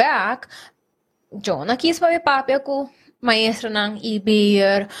bayendo back yo na kis pabi papi ako maestra ng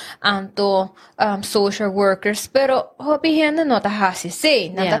IBR, anto social workers, pero hobihin nota hasi say,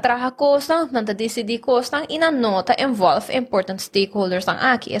 nanta traha kostang, nanta DCD kostang, ina nota involve important stakeholders ang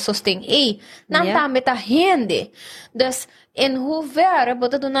aki, sustain A, nang tambe ta hindi. Dus, in hoeverre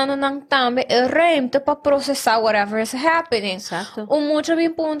bota donano ng tambe ruimte pa processar whatever is happening. Exacto. Mucho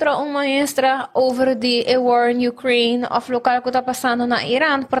bin puntra maestra over the war in Ukraine of lokal ko ta pasando na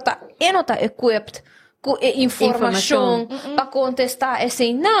Iran, pero ta equipped ku information pa contestar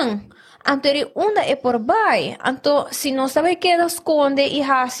esse não. Anteri unda e por bai. Anto, se não sabe que esconde e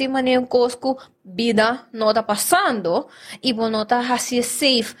hasi maneio cosco vida não tá passando e bom não tá hasi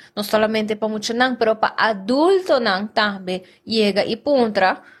safe, não solamente para muito não, pero para adulto não também chega e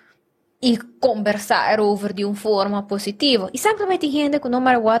puntra e conversar over de uma forma positiva. E simplesmente gente que no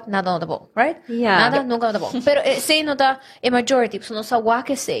matter what, nada não bom, right? Nada nunca tá bom. Pero sei não tá a majority, so não está o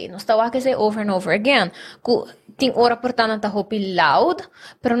que sei, não está o que sei over and over again. Que tem hora portanto tá hopi loud,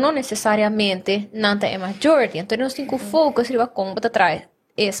 pero não necessariamente não tá a majority. Então nós temos que focar riba como para trás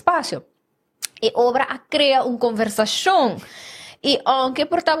espaço. E obra a criar uma conversação. E aunque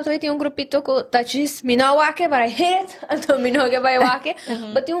portava também tinha grupito que tachis minawake para hit, então minawake para wake,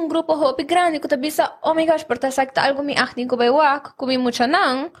 mas tinha grupo hopi grande que tabisa, oh my gosh, porta sakta algo mi acting ko para wak, kumi mucha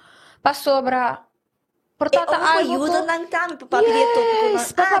nang, pa sobra portata algo ko. Ayuda lang tami,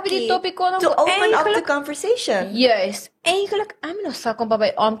 papabili topiko ng to open up the conversation. Yes. Eigenlijk, amin no sa kung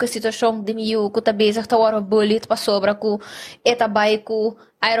babay ka sitwasyon di miyu ko tabisa tawaro bullet pa sobra ko etabay ko,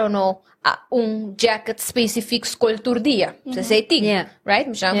 I don't know, jacket specific culture dia. Você sei ting, right?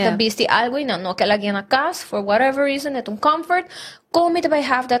 Michang tabisti algo e não que lagi na casa for whatever reason, é comfort. Como it vai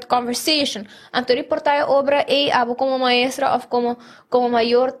have that conversation? Anto reportar obra abo como maestra of como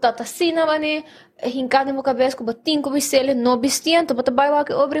maior tatasina bane hinkade mo cabeça ko batin ko bisele no bistian to batabay wa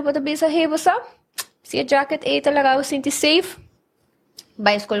ke obra batabisa hebasa. Se a jacket talaga o sinti safe.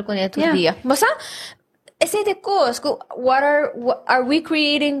 Vai escola com neto dia. Basta esse de coisa, what are we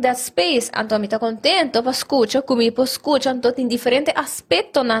creating that space? Anto mi tá contento, pa escucha, comigo escucha, anto tem diferente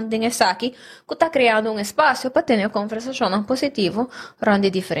aspecto nanding esaki, que tá criando espaço para ter uma conversação positiva rond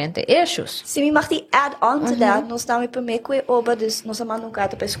diferentes issues. Se me mag die add on to that, nós estamos para me que oba, dus nós amando um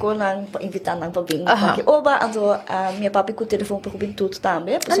gato para escola, invitar nang para vir. Porque oba, anto minha papi com o telefone para cobrir tudo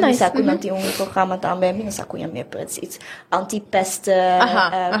também, porque me saco não tem programa também, me saco já me para iets anti-peste,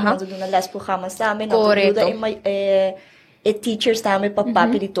 quando do na lesprogrammas também, não teachers também para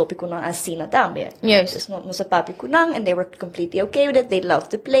papi de tópico não assina também. Yes. Nossa papi kunang, and they were completely okay with it. They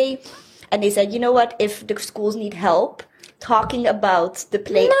loved to play, and they said, you know what? If the schools need help talking about the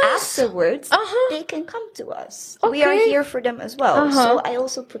play afterwards, they can come to us. Okay. We are here for them as well. So I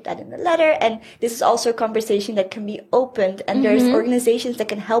also put that in the letter, and this is also a conversation that can be opened, and there's organizations that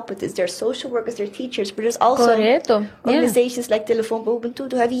can help with this. There's social workers, there's teachers, but there's also organizations like Telefoon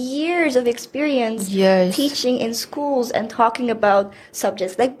Ubuntu who have years of experience teaching in schools and talking about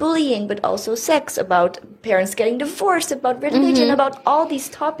subjects like bullying, but also sex, about parents getting divorced, about religion, about all these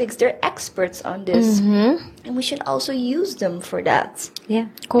topics. They're experts on this. And we should also use them for that. Yeah.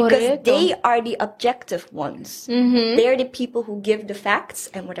 Because they are the objective ones. They are the people who give the facts,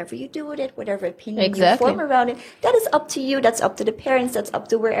 and whatever you do with it, whatever opinion you form around it, that is up to you, that's up to the parents, that's up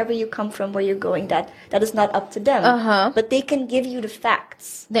to wherever you come from, where you're going, that is not up to them. But they can give you the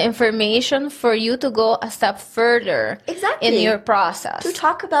facts. The information for you to go a step further in your process. To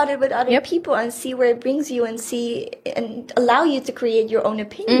talk about it with other people and see where it brings you, and allow you to create your own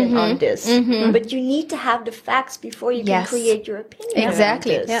opinion on this. But you need to have the facts before you can create your opinion.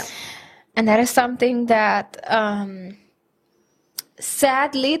 Exactly. And that is something that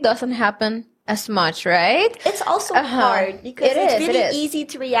sadly doesn't happen as much, right? It's also hard because it's really easy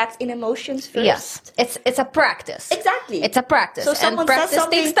to react in emotions first. Yes, it's a practice. Exactly, it's a practice. So someone practice says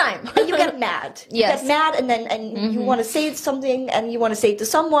something, takes time, and you get mad. You get mad, and then you want to say something, and you want to say it to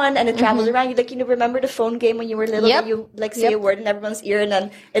someone, and it travels around. You remember the phone game when you were little, where you say a word in everyone's ear, and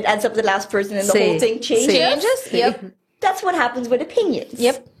then it ends up the last person, and the whole thing changes. Yep. That's what happens with opinions.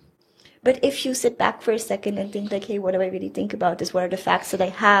 Yep. But if you sit back for a second and think like, hey, what do I really think about this? What are the facts that I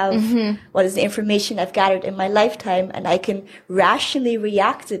have? What is the information I've gathered in my lifetime? And I can rationally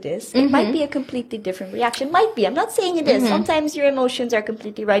react to this. It might be a completely different reaction. Might be. I'm not saying it is. Sometimes your emotions are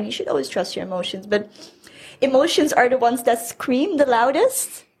completely right. You should always trust your emotions. But emotions are the ones that scream the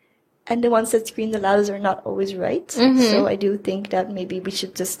loudest. And the ones that scream the loudest are not always right. So I do think that maybe we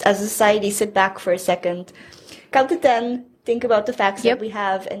should just, as a society, sit back for a second, count to 10, think about the facts that we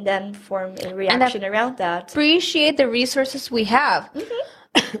have, and then form a reaction around that. Appreciate the resources we have.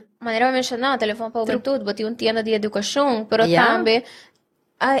 Manera mencionar, telefono para juventud, bati un tienda de educação, pero tambe,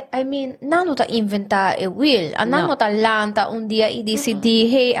 I mean, não tá inventar e will, não tá lanta um dia e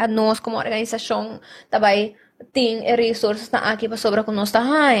decidir, hey, a nós como organização, tabay, ting e resources na aqui para sobra com nós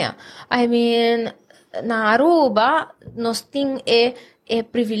tahaya. I mean, na Aruba, nós ting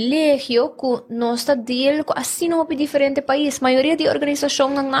privilégio que nós está deal com assim não é diferente país. A maioria de organização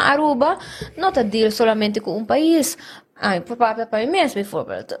na Aruba não está deal solamente com um país. Por próprio país mesmo,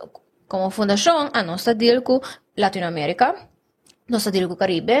 como fundação, nós está deal com Latinoamérica, nós está deal com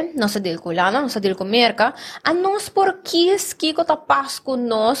Caribe, nós está deal com Lana, nós está deal com América. A nós por que está paz com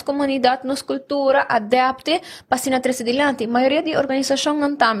nós, comunidade, nossa cultura, adapte para se trás adiante. A maioria de organização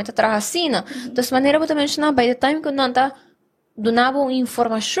não está assim. Então, de maneira que eu mencionar, by the time que não está donava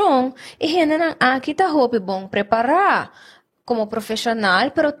informação e gente aqui tá hope bom preparar como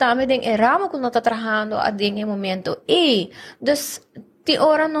profissional, pero também den ramo que não está trabalhando a den momento e dus ti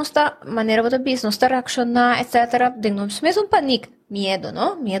ora não está maneira de bis não está reaccionar etc den nos mesmo panic medo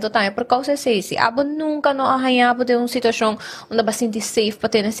não medo também por causa se se abo nunca não arranhava de uma situação onde bastante safe para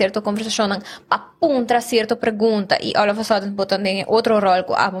ter certa conversação para puntra certa pergunta e all of a sudden botam em outro rol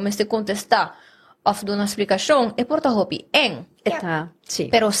que abo me se contestar of de uma explicação é por hopi eng. Sim.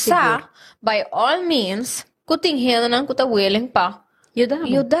 Pero sa, by all means, kuting hena nang kuta willing pa.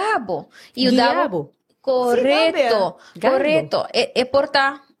 Yudabo. Correto. Correto. É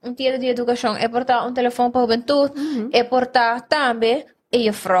portar um tiro de educação, é portar um telefone para a juventude, é portar também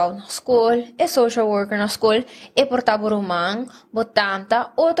e vrouw na school, e social worker na school, e portar burumang,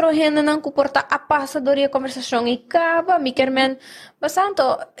 botanta, outro hena nang kuporta a passadoria conversação e caba, mikermen, basanto,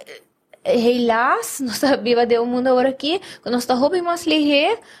 helaas, nós viva de mundo agora aqui, que nós está hobby mais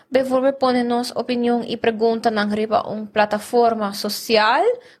lihe, bevorme pone nos opinião e pergunta nang riba plataforma social,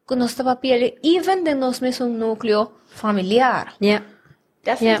 que nós está papel even de nos mesmo núcleo familiar. Yeah.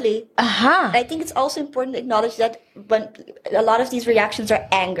 Definitely. Yeah. I think it's also important to acknowledge that when a lot of these reactions are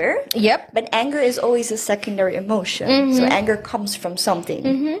anger. Yep. But anger is always a secondary emotion. So anger comes from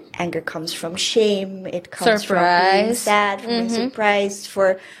something. Anger comes from shame. It comes from being sad, from being surprised,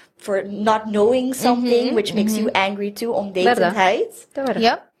 for not knowing something, which makes you angry too on dates and heights.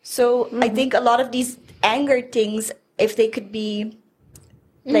 Yep. So I think a lot of these anger things, if they could be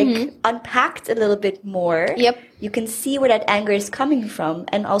like unpacked a little bit more, you can see where that anger is coming from,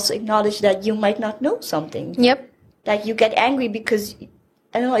 and also acknowledge that you might not know something. That you get angry because,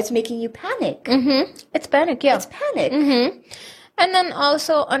 I don't know, it's making you panic. It's panic, yeah. It's panic. And then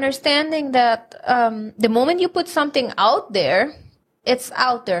also understanding that the moment you put something out there, it's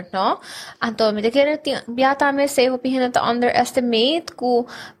out there, no? Anto, me kere biata me say hopihin to underestimate ku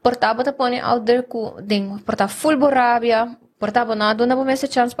portabo ta pone out there ku ding porta full borabia, portabo na do na po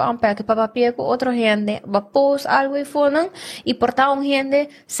message chance pa ampe que papapie ku otro gente, ba post algo e fonan e porta un gente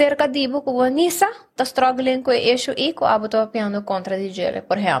cerca dibo ku bonisa ta struggling ku issue e ku abo to piano contra di gele,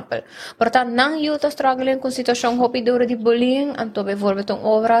 por exemplo. Porta nang you ta struggling ku situação hopi dura di bullying, anto be vorbe tong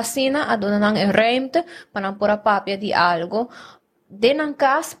obra sina adona nang eremte panang pura papia di algo. Denang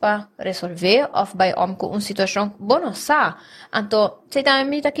kas pa resolver of by com uma situação boa sa. Anto, sei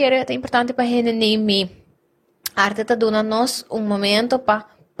também tá querer é importante para gente nem arte tá dando nos momento para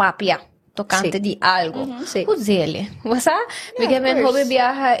papia tocante de algo. Kuzele. Wasa? Porque men hobby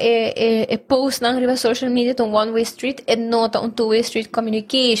viaja post nang riba social media to one-way street and not on two-way street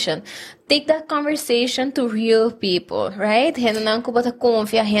communication. Take that conversation to real people, right? Hena nang ko bata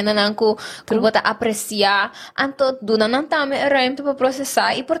confia, hena nang ko bata apreciar. Anto, duna nang tame rem to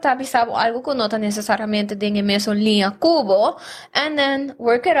processar e portar sabo algo que não tá necessariamente dentro mesmo linha cubo, and then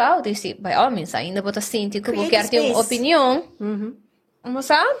work it out. You see, by all means, ainda bota sentir que quer ter uma opinião. Não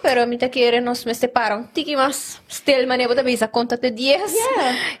sabe, pero me querer nos me separam. Tiki mas still mane bota bisa conta de 10.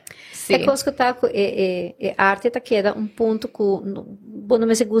 Sì. E cosa che arte ta queda un punto che non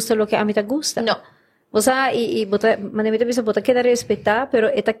mi gusta lo che a me ta gusta. No. Você e bota, manemita bisa bota queda respeitar, pero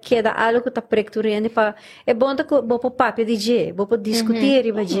eta queda algo que tá precturando para é bom que bopo papo de je, bopo discutir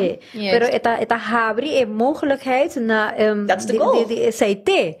e je. Yes. Pero eta abre é mogelijkheid na That's the goal. de CT.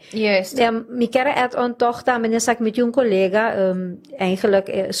 Yes. Me quero het ontocht aan meneer met een collega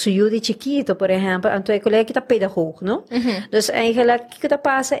eigenlijk suyu de chiquito por ejemplo, en tu collega que tá pedagoog, no? Dus eigenlijk que tá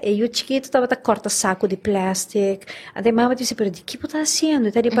passa e o chiquito tava tá corta saco de plastic. En de mama disse, pero de que tá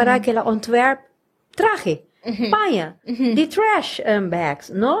haciendo? Tá de para que ela ontwerp traje, paia, de trash bags,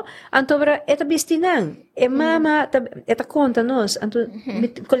 no? Anto bra eta bistinang. E mama eta conta nos, anto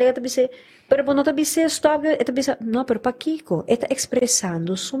colega ta bise, pero não ta bise stop, eta bise, no, pero pa Kiko, eta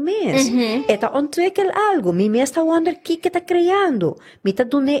expressando su mes. Eta ontwikkel algo, mi mes ta wonder que tá criando. Mi ta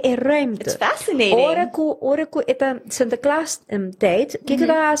dune e ruimte. It's fascinating. Ora ku eta Sinterklaas tijd, Kiko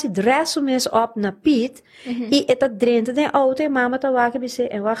ta asi dress su mes op na Piet, e eta drente de auto, e mama ta waken bise,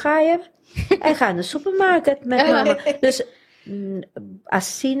 en waar ga je? Hij gaat naar de supermarkt met mama. Dus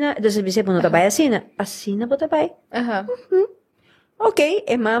assina, dus we zeggen não trabalha assina bota bij. Ok,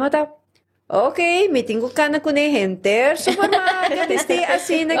 e mama tá. Ok, me tenho cana com gente, supermarket, este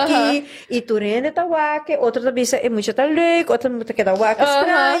assina aqui, e tu rende tá wake, outra tá bisa é muito tá leuk, outra tá queda wake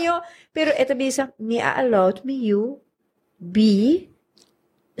estranho, pero esta bisa me allowed me you be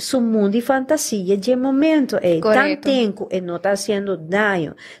su mundo de fantasia de momento tan tempo e não está haciendo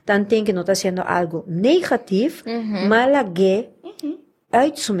daño, tan tempo que não está haciendo algo negativo, malague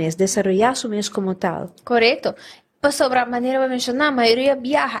uit su mes, desarrollar su mes como tal. Correto. Mas sobre a maneira de mencionar, a maioria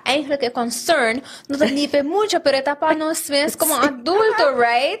viaja, eigenlijk é concern, não tem nem muito, pero é para nós mesmos como adulto,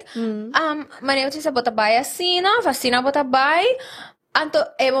 right? Maneira de você botar vai assim, vacina botar vai, então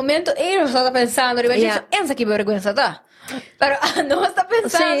é momento, eu estou pensando, essa que vergonha tá? Pero no está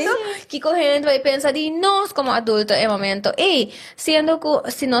pensando que correndo vai pensar de nós como adulto em momento. E sendo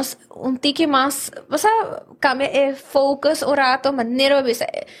que se nós tique mais, você cambia o focus o rato, maneira de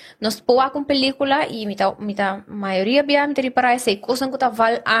nós pôr com película e mita maioria bem me para essa coisa que tá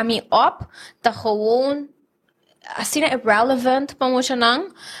val a mim up, tá gewoon assim é relevant para muito não,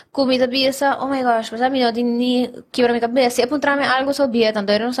 comida bisa, oh my gosh, mas a mim não tem quebra minha cabeça, é para mim algo sobre isso,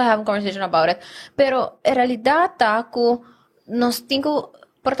 então eu não sei have a conversation about it, pero a realidade tá que nós temos que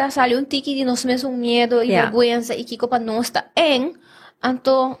portar sair tique de nós mesmos medo e vergonha e que para nós está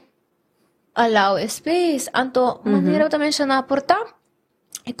então allow space, então maneira também chamar portar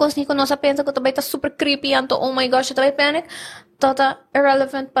e coisa que nós pensa que também tá super creepy, então oh my gosh, também panic, tá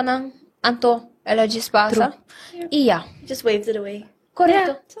irrelevant para não, então ela dispassa e just waved it away.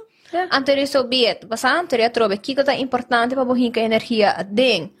 Correto. Anterior sobiet, basta anterior trobe, kiko tá importante para bohinka energia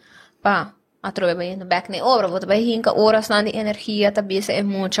den, pa a trobe ba yendo back ne obra, bota ba hinka horas na de energia tá bisa é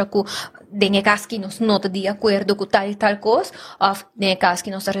mucha ku den caski nos nota de acordo com tal e tal coisa, of den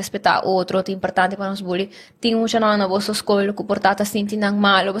caski nos respeitar outro, é importante para nos bully. Tem mucha na vossa escola que portata sinti nang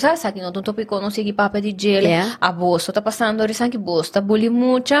malo, basta sa que não tanto pico não sigi papa de gel, a vosso tá passando risanki bosta, bully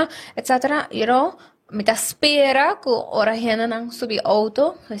mucha, etc. You know? Me tá espera que ora rena não subir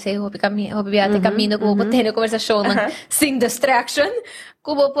auto, sei hopi caminho que vou ter conversação sem distraction,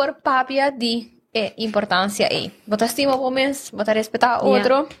 que vou por papia de importância aí. Botar estima por mês, botar respeitar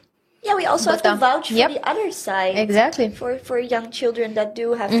outro. Yeah, we also have to vouch for the other side. Exactly. For young children that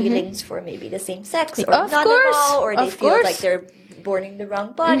do have feelings for maybe the same sex or of not course. at all, or they Of feel course. like they're born in the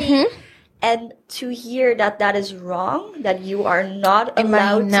wrong body. And to hear that that is wrong, that you are not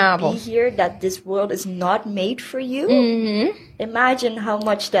allowed to be here, that this world is not made for you. Imagine how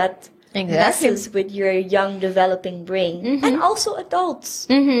much that messes with your young developing brain. And also adults.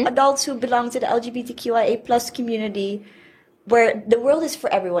 Adults who belong to the LGBTQIA plus community, where the world is for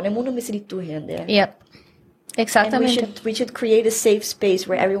everyone. Yep. Exactly. And we should create a safe space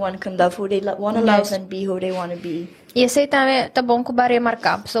where everyone can love who they want to love and be who they want to be. E esse também tá bom que bare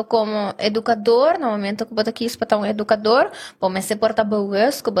marcar. So como educador, no momento que bota aqui para um educador, como se porta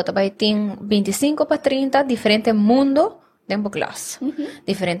boas, que bota vai ter 25 para 30 diferente mundo dentro da classe.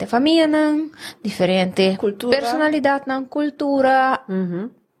 Diferente família, diferente personalidade, cultura,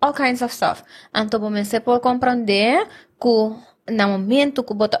 all kinds of stuff. Então você pode compreender que no momento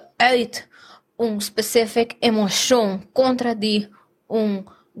que bota out specific emoção contra de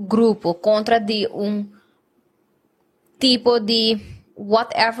grupo, contra de tipo de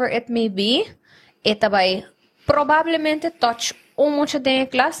whatever it may be, esta vai provavelmente touch mucho de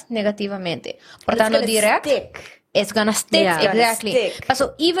classe negativamente. Portanto, direct, it's gonna stick, exactly.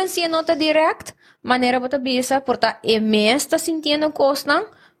 So, even se não está direct, maneira bota bisa, porta está sentindo coisa,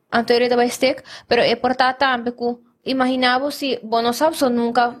 anterior vai stick, pero é porta também que imaginava se, bom, não sabe,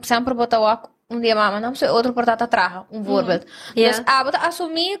 nunca sempre bota un dia mama nam so outro por tata traga, voorbeeld. Ja. Dus abota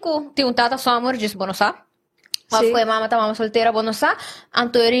assumir que tem um tata sommer just bonosa. Of Sim. foi mama solteira bonosa,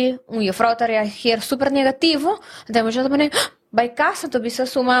 antori juffrouw te reageer super negativo, dan moet je dan bij casa to bisa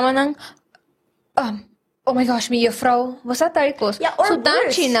su mama nang oh my gosh, mi juffrouw, was dat tarikos? Yeah, or so worse,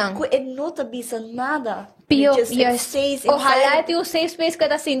 danci nang. kung nota bisa nada. Pio, It just it yes. stays Ojalá inside. iti o safe space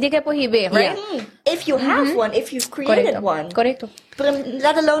kada sindi ke po hibe, right? If you have one, if you've created Correcto. one. Correcto. But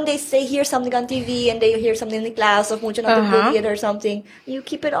let alone they say hear something on TV and they hear something in the class of mucho not to it or something. You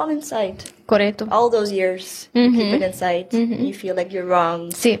keep it all inside. Correcto. All those years, you keep it inside. You feel like you're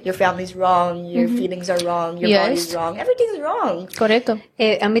wrong. Sí. Your family's wrong. Your feelings are wrong. Your Yes. body's wrong. Everything's wrong. Correcto.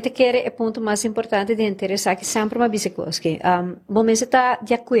 A mim te quer é ponto mais importante de interessar que sempre uma coisa que bom você está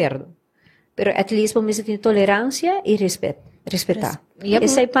de acordo, pero at least bom você tem tolerância e respeitar. Yep.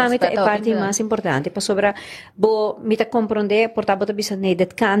 Essa é para mim é Respeito, parte inderdaad. mais importante, para sobre bo me te compreender, portanto você bisa nee,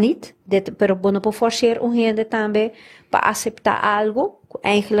 dit kan niet, dit pero bo não pode forçar gente também para aceitar algo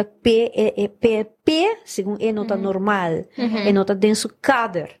eigenlijk segundo é nota normal, é nota dentro do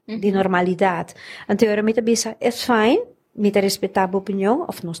quadro de normalidade. Então eu me te bisa é fine. Me te respeitar a opinião,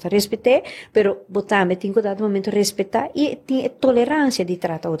 ou não está respeitar, pero botar me tem que dar momento respeitar e tem tolerância de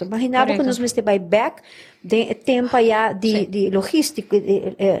tratar outro. Imaginava que nós me vai back de tempo já de logístico,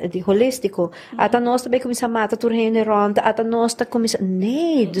 de holístico, até nós também começamos a matar turrene ronda, até nós tá começando,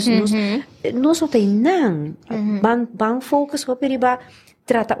 nee, dus nós não tem não, bang focus op riba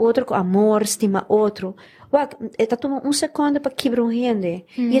trata outro com amor, estima outro. Wak, eta toma segundo para quebrar gente.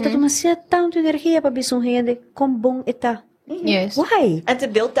 E eta toma tanta energia para bisum gente com bom eta. Yes. Why? And to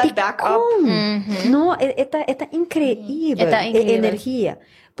build that back up. No, eta incrível. Eta incrível. Energia.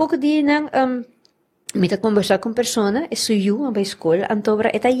 Pouco dia nang me tá conversar com persona, é sou eu na escola,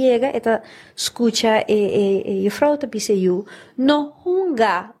 antobra eta chega, eta escuta e frau ta pise eu, no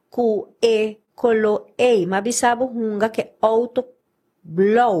hunga ku colo mas bisabo hunga que auto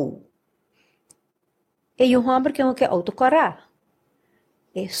blow. E yung hamburger que é o que autocorá.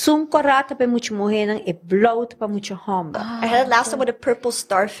 E sum corata para muito morrer, e blow para muito hamburger. I had it last time with a purple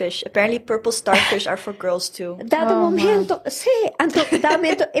starfish. Apparently, purple starfish are for girls too. Dado momento, sim, dado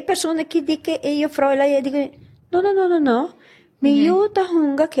momento, e pessoa que diz que eu falo lá e digo, não, me eu tá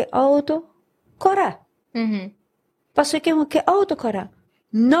hunga que autocorá. Passou que é o que autocorá.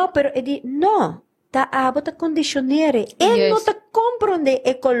 Não, pero ele diz, não, tá abota condicionere. Ele não tá compreende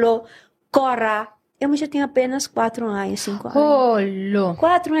e colo corá. Eu já tenho apenas 4 anos, 5 anos. Holo.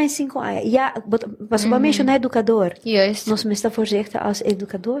 4 anos, 5 anos. Ja, mas para mencionar educador. Juist. Nós me está voorzichtig als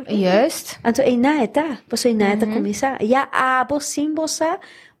educador. Juist. Então, é nada. Você é nada começar. Ja, sim, você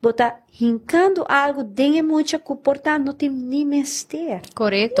bota hincando algo, tem muito comportar, não tem nem mestre.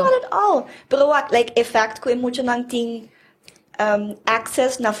 Correcto. Not at all. Pero what, like, effect ko mucho nang ting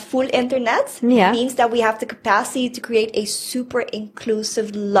access na full internet Yeah. means that we have the capacity to create a super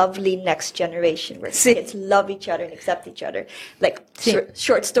inclusive, lovely next generation where Sí. kids love each other and accept each other. Like, Sí.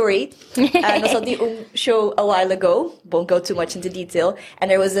 short story. Nasa di show a while ago, won't go too much into detail,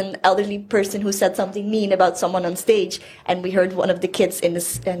 and there was an elderly person who said something mean about someone on stage, and we heard one of the kids in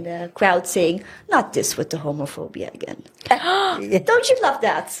the crowd saying, "Not this with the homophobia again." Don't you love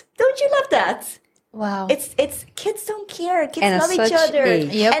that? Don't you love that? Wow. It's kids don't care. Kids And at love each such other,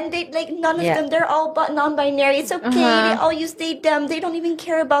 age. Yep. and they like none of Yeah. them. They're all non-binary. It's okay. They all use they them. They don't even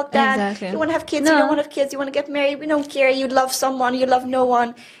care about that. Exactly. You want to have kids. No. You don't want to have kids. You want to get married. We don't care. You love someone. You love no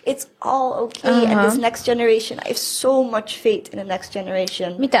one. It's all okay. And this next generation, I have so much faith in the next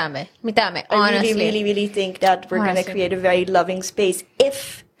generation. Me também. I Honestly. really think that we're going to Honestly. create a very loving space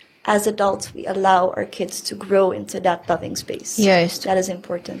if, as adults, we allow our kids to grow into that loving space. Juist. That is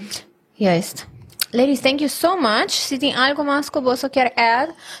important. Juist. Ladies, thank you so much. Se tem algo mais que você quer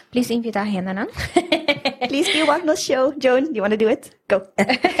add, please invita a Hannah, não? Please be one no show. Joan, you want to do it? Go.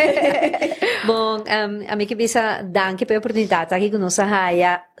 Bom, a mim que bisa danke pela oportunidade aqui conosco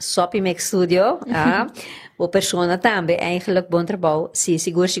haya Sopi Make Studio, o persona também eigenlijk bom trabalho, sim,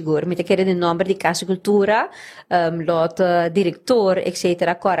 seguro. Me te querer de nome de Casa Cultura, lot diretor, etc.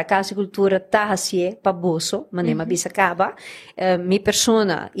 Agora, Casa Cultura tá assim para bolso, mas nem bisa acaba. Mi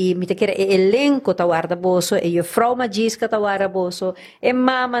persona e me te querer elenco tá guarda bolso, e eu frau Magiska tá guarda bolso, e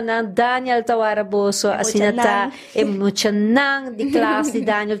mama na Daniel tá guarda bolso, assim tá, e mucha nang de classe de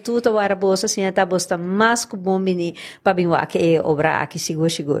Daniel tudo tá guarda bolso, assim tá bosta mais que bom bini para binwa que é obra aqui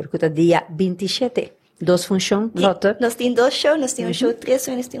seguro, que tá dia 27. 2 funções, Lotte? Nós temos 2 shows, nós temos um show 3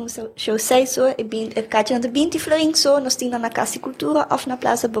 horas, nós temos um show 6 horas, e cada de 20 florins zo, nós temos na Casa Cultura of na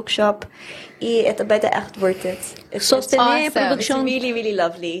Plaza Bookshop, e é também echt worth it. Sostener awesome. produção... It's really, really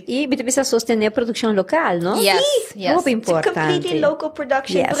lovely. E precisa sostener a produção local, não? Yes, yes. Muito It's a importante. completely local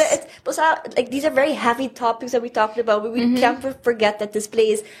production. Yes. But like these are very heavy topics that we talked about, but we can't forget that this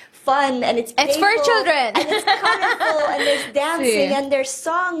play is fun and it's It's for playful, children. and it's colorful and there's dancing Sí. and there's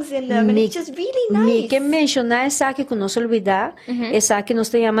songs in them and it's just really nice. Que mencionar essa que não se olvidar, essa que nós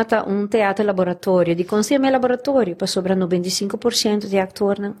temos teatro laboratório, de consigo laboratório, para sobrar 95% de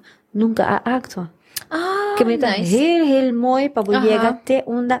atores nunca actua. Ah, Que me tá nice. heel mooi para chegar até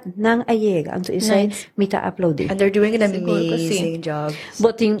onde não chega. Então isso aí me tá aplaudir. And they're doing an Seguro que sim. amazing job.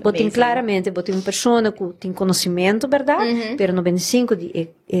 Botem claramente, botem uma pessoa que tem conhecimento, verdade? Pero 95 de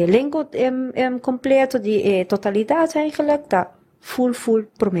elenco completo de totalidade eigenlijk tá full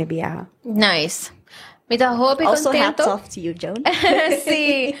por me viajar. Nice. Me dá roupa e Also, contento. hats off to you, Joan.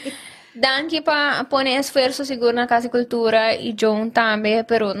 Sim. Danke pa pone esforço seguro na Casa Cultura e John também,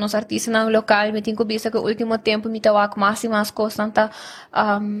 pero nos artistas no local me tenho visto que o último tempo me tawak mais e mais constante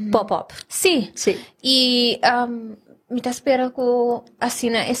Pop-up. sim. Sim. E me tá esperando que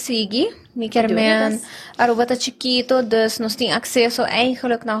assim é seguir. Me quer Doing men it. aruba tá chiquito, dus nós tem acesso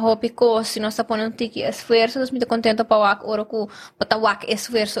eigenlijk na roupa e coisa, nós tá pondo um tiki esforço, dus me tá contento pa wak oro ku patawak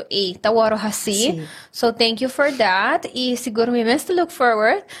esforço e tá waro hasi. Sim. So thank you for that. E seguro me must look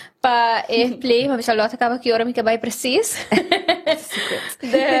forward pa play, mas a lota acaba que ora me que vai precis.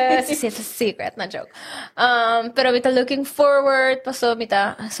 It's a secret, na joke. Pero me tá looking forward, pa so me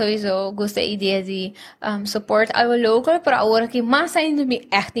tá sowieso gusto a ideia de support our local, pero agora que mais ainda me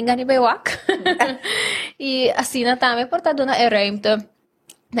acting gani ba wak. E assim na também portado na ruimte.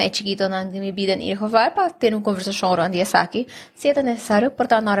 Na chiquito na mi vida in ieder geval para ter uma conversação around essa aqui. Se é necessário,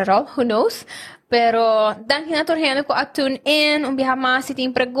 portanto, na real, who knows? Pero, danke na torrendo ko at tune in. Biha mas se tem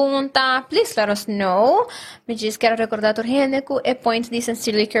pergunta, please let us know. Me diz quero recordar torrendo ko é point de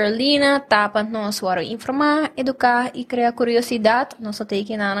Sincerely Carolina. Tapan nos waro informar, educar e criar curiosidade. Nós só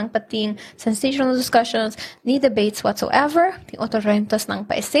take na ng pating sensational discussions, ni debates whatsoever. Ting otro rentas ng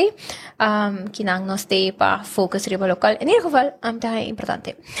paese. Kinang nos stay pa focus riba local. In ieder geval, tayo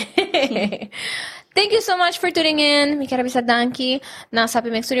importante. Thank you so much for tuning in. Mi quero bisa danke na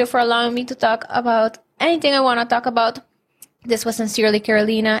Sapi Mix Studio for allowing me to talk about anything I want to talk about. This was Sincerely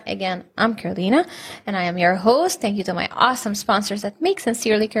Carolina. Again, I'm Carolina, and I am your host. Thank you to my awesome sponsors that make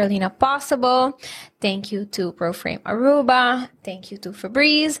Sincerely Carolina possible. Thank you to ProFrame Aruba. Thank you to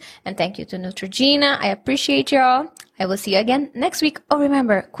Febreze. And thank you to Neutrogena. I appreciate y'all. I will see you again next week. Oh,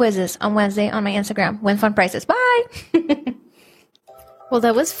 remember, quizzes on Wednesday on my Instagram. Win fun prizes. Bye! Well,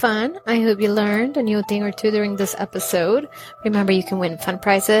 that was fun. I hope you learned a new thing or two during this episode. Remember, you can win fun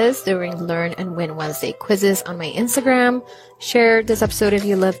prizes during Learn and Win Wednesday quizzes on my Instagram. Share this episode if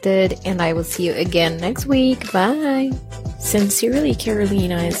you loved it, and I will see you again next week. Bye. Sincerely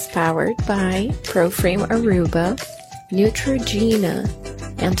Carolina is powered by ProFrame Aruba, Neutrogena,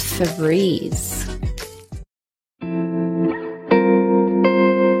 and Febreze.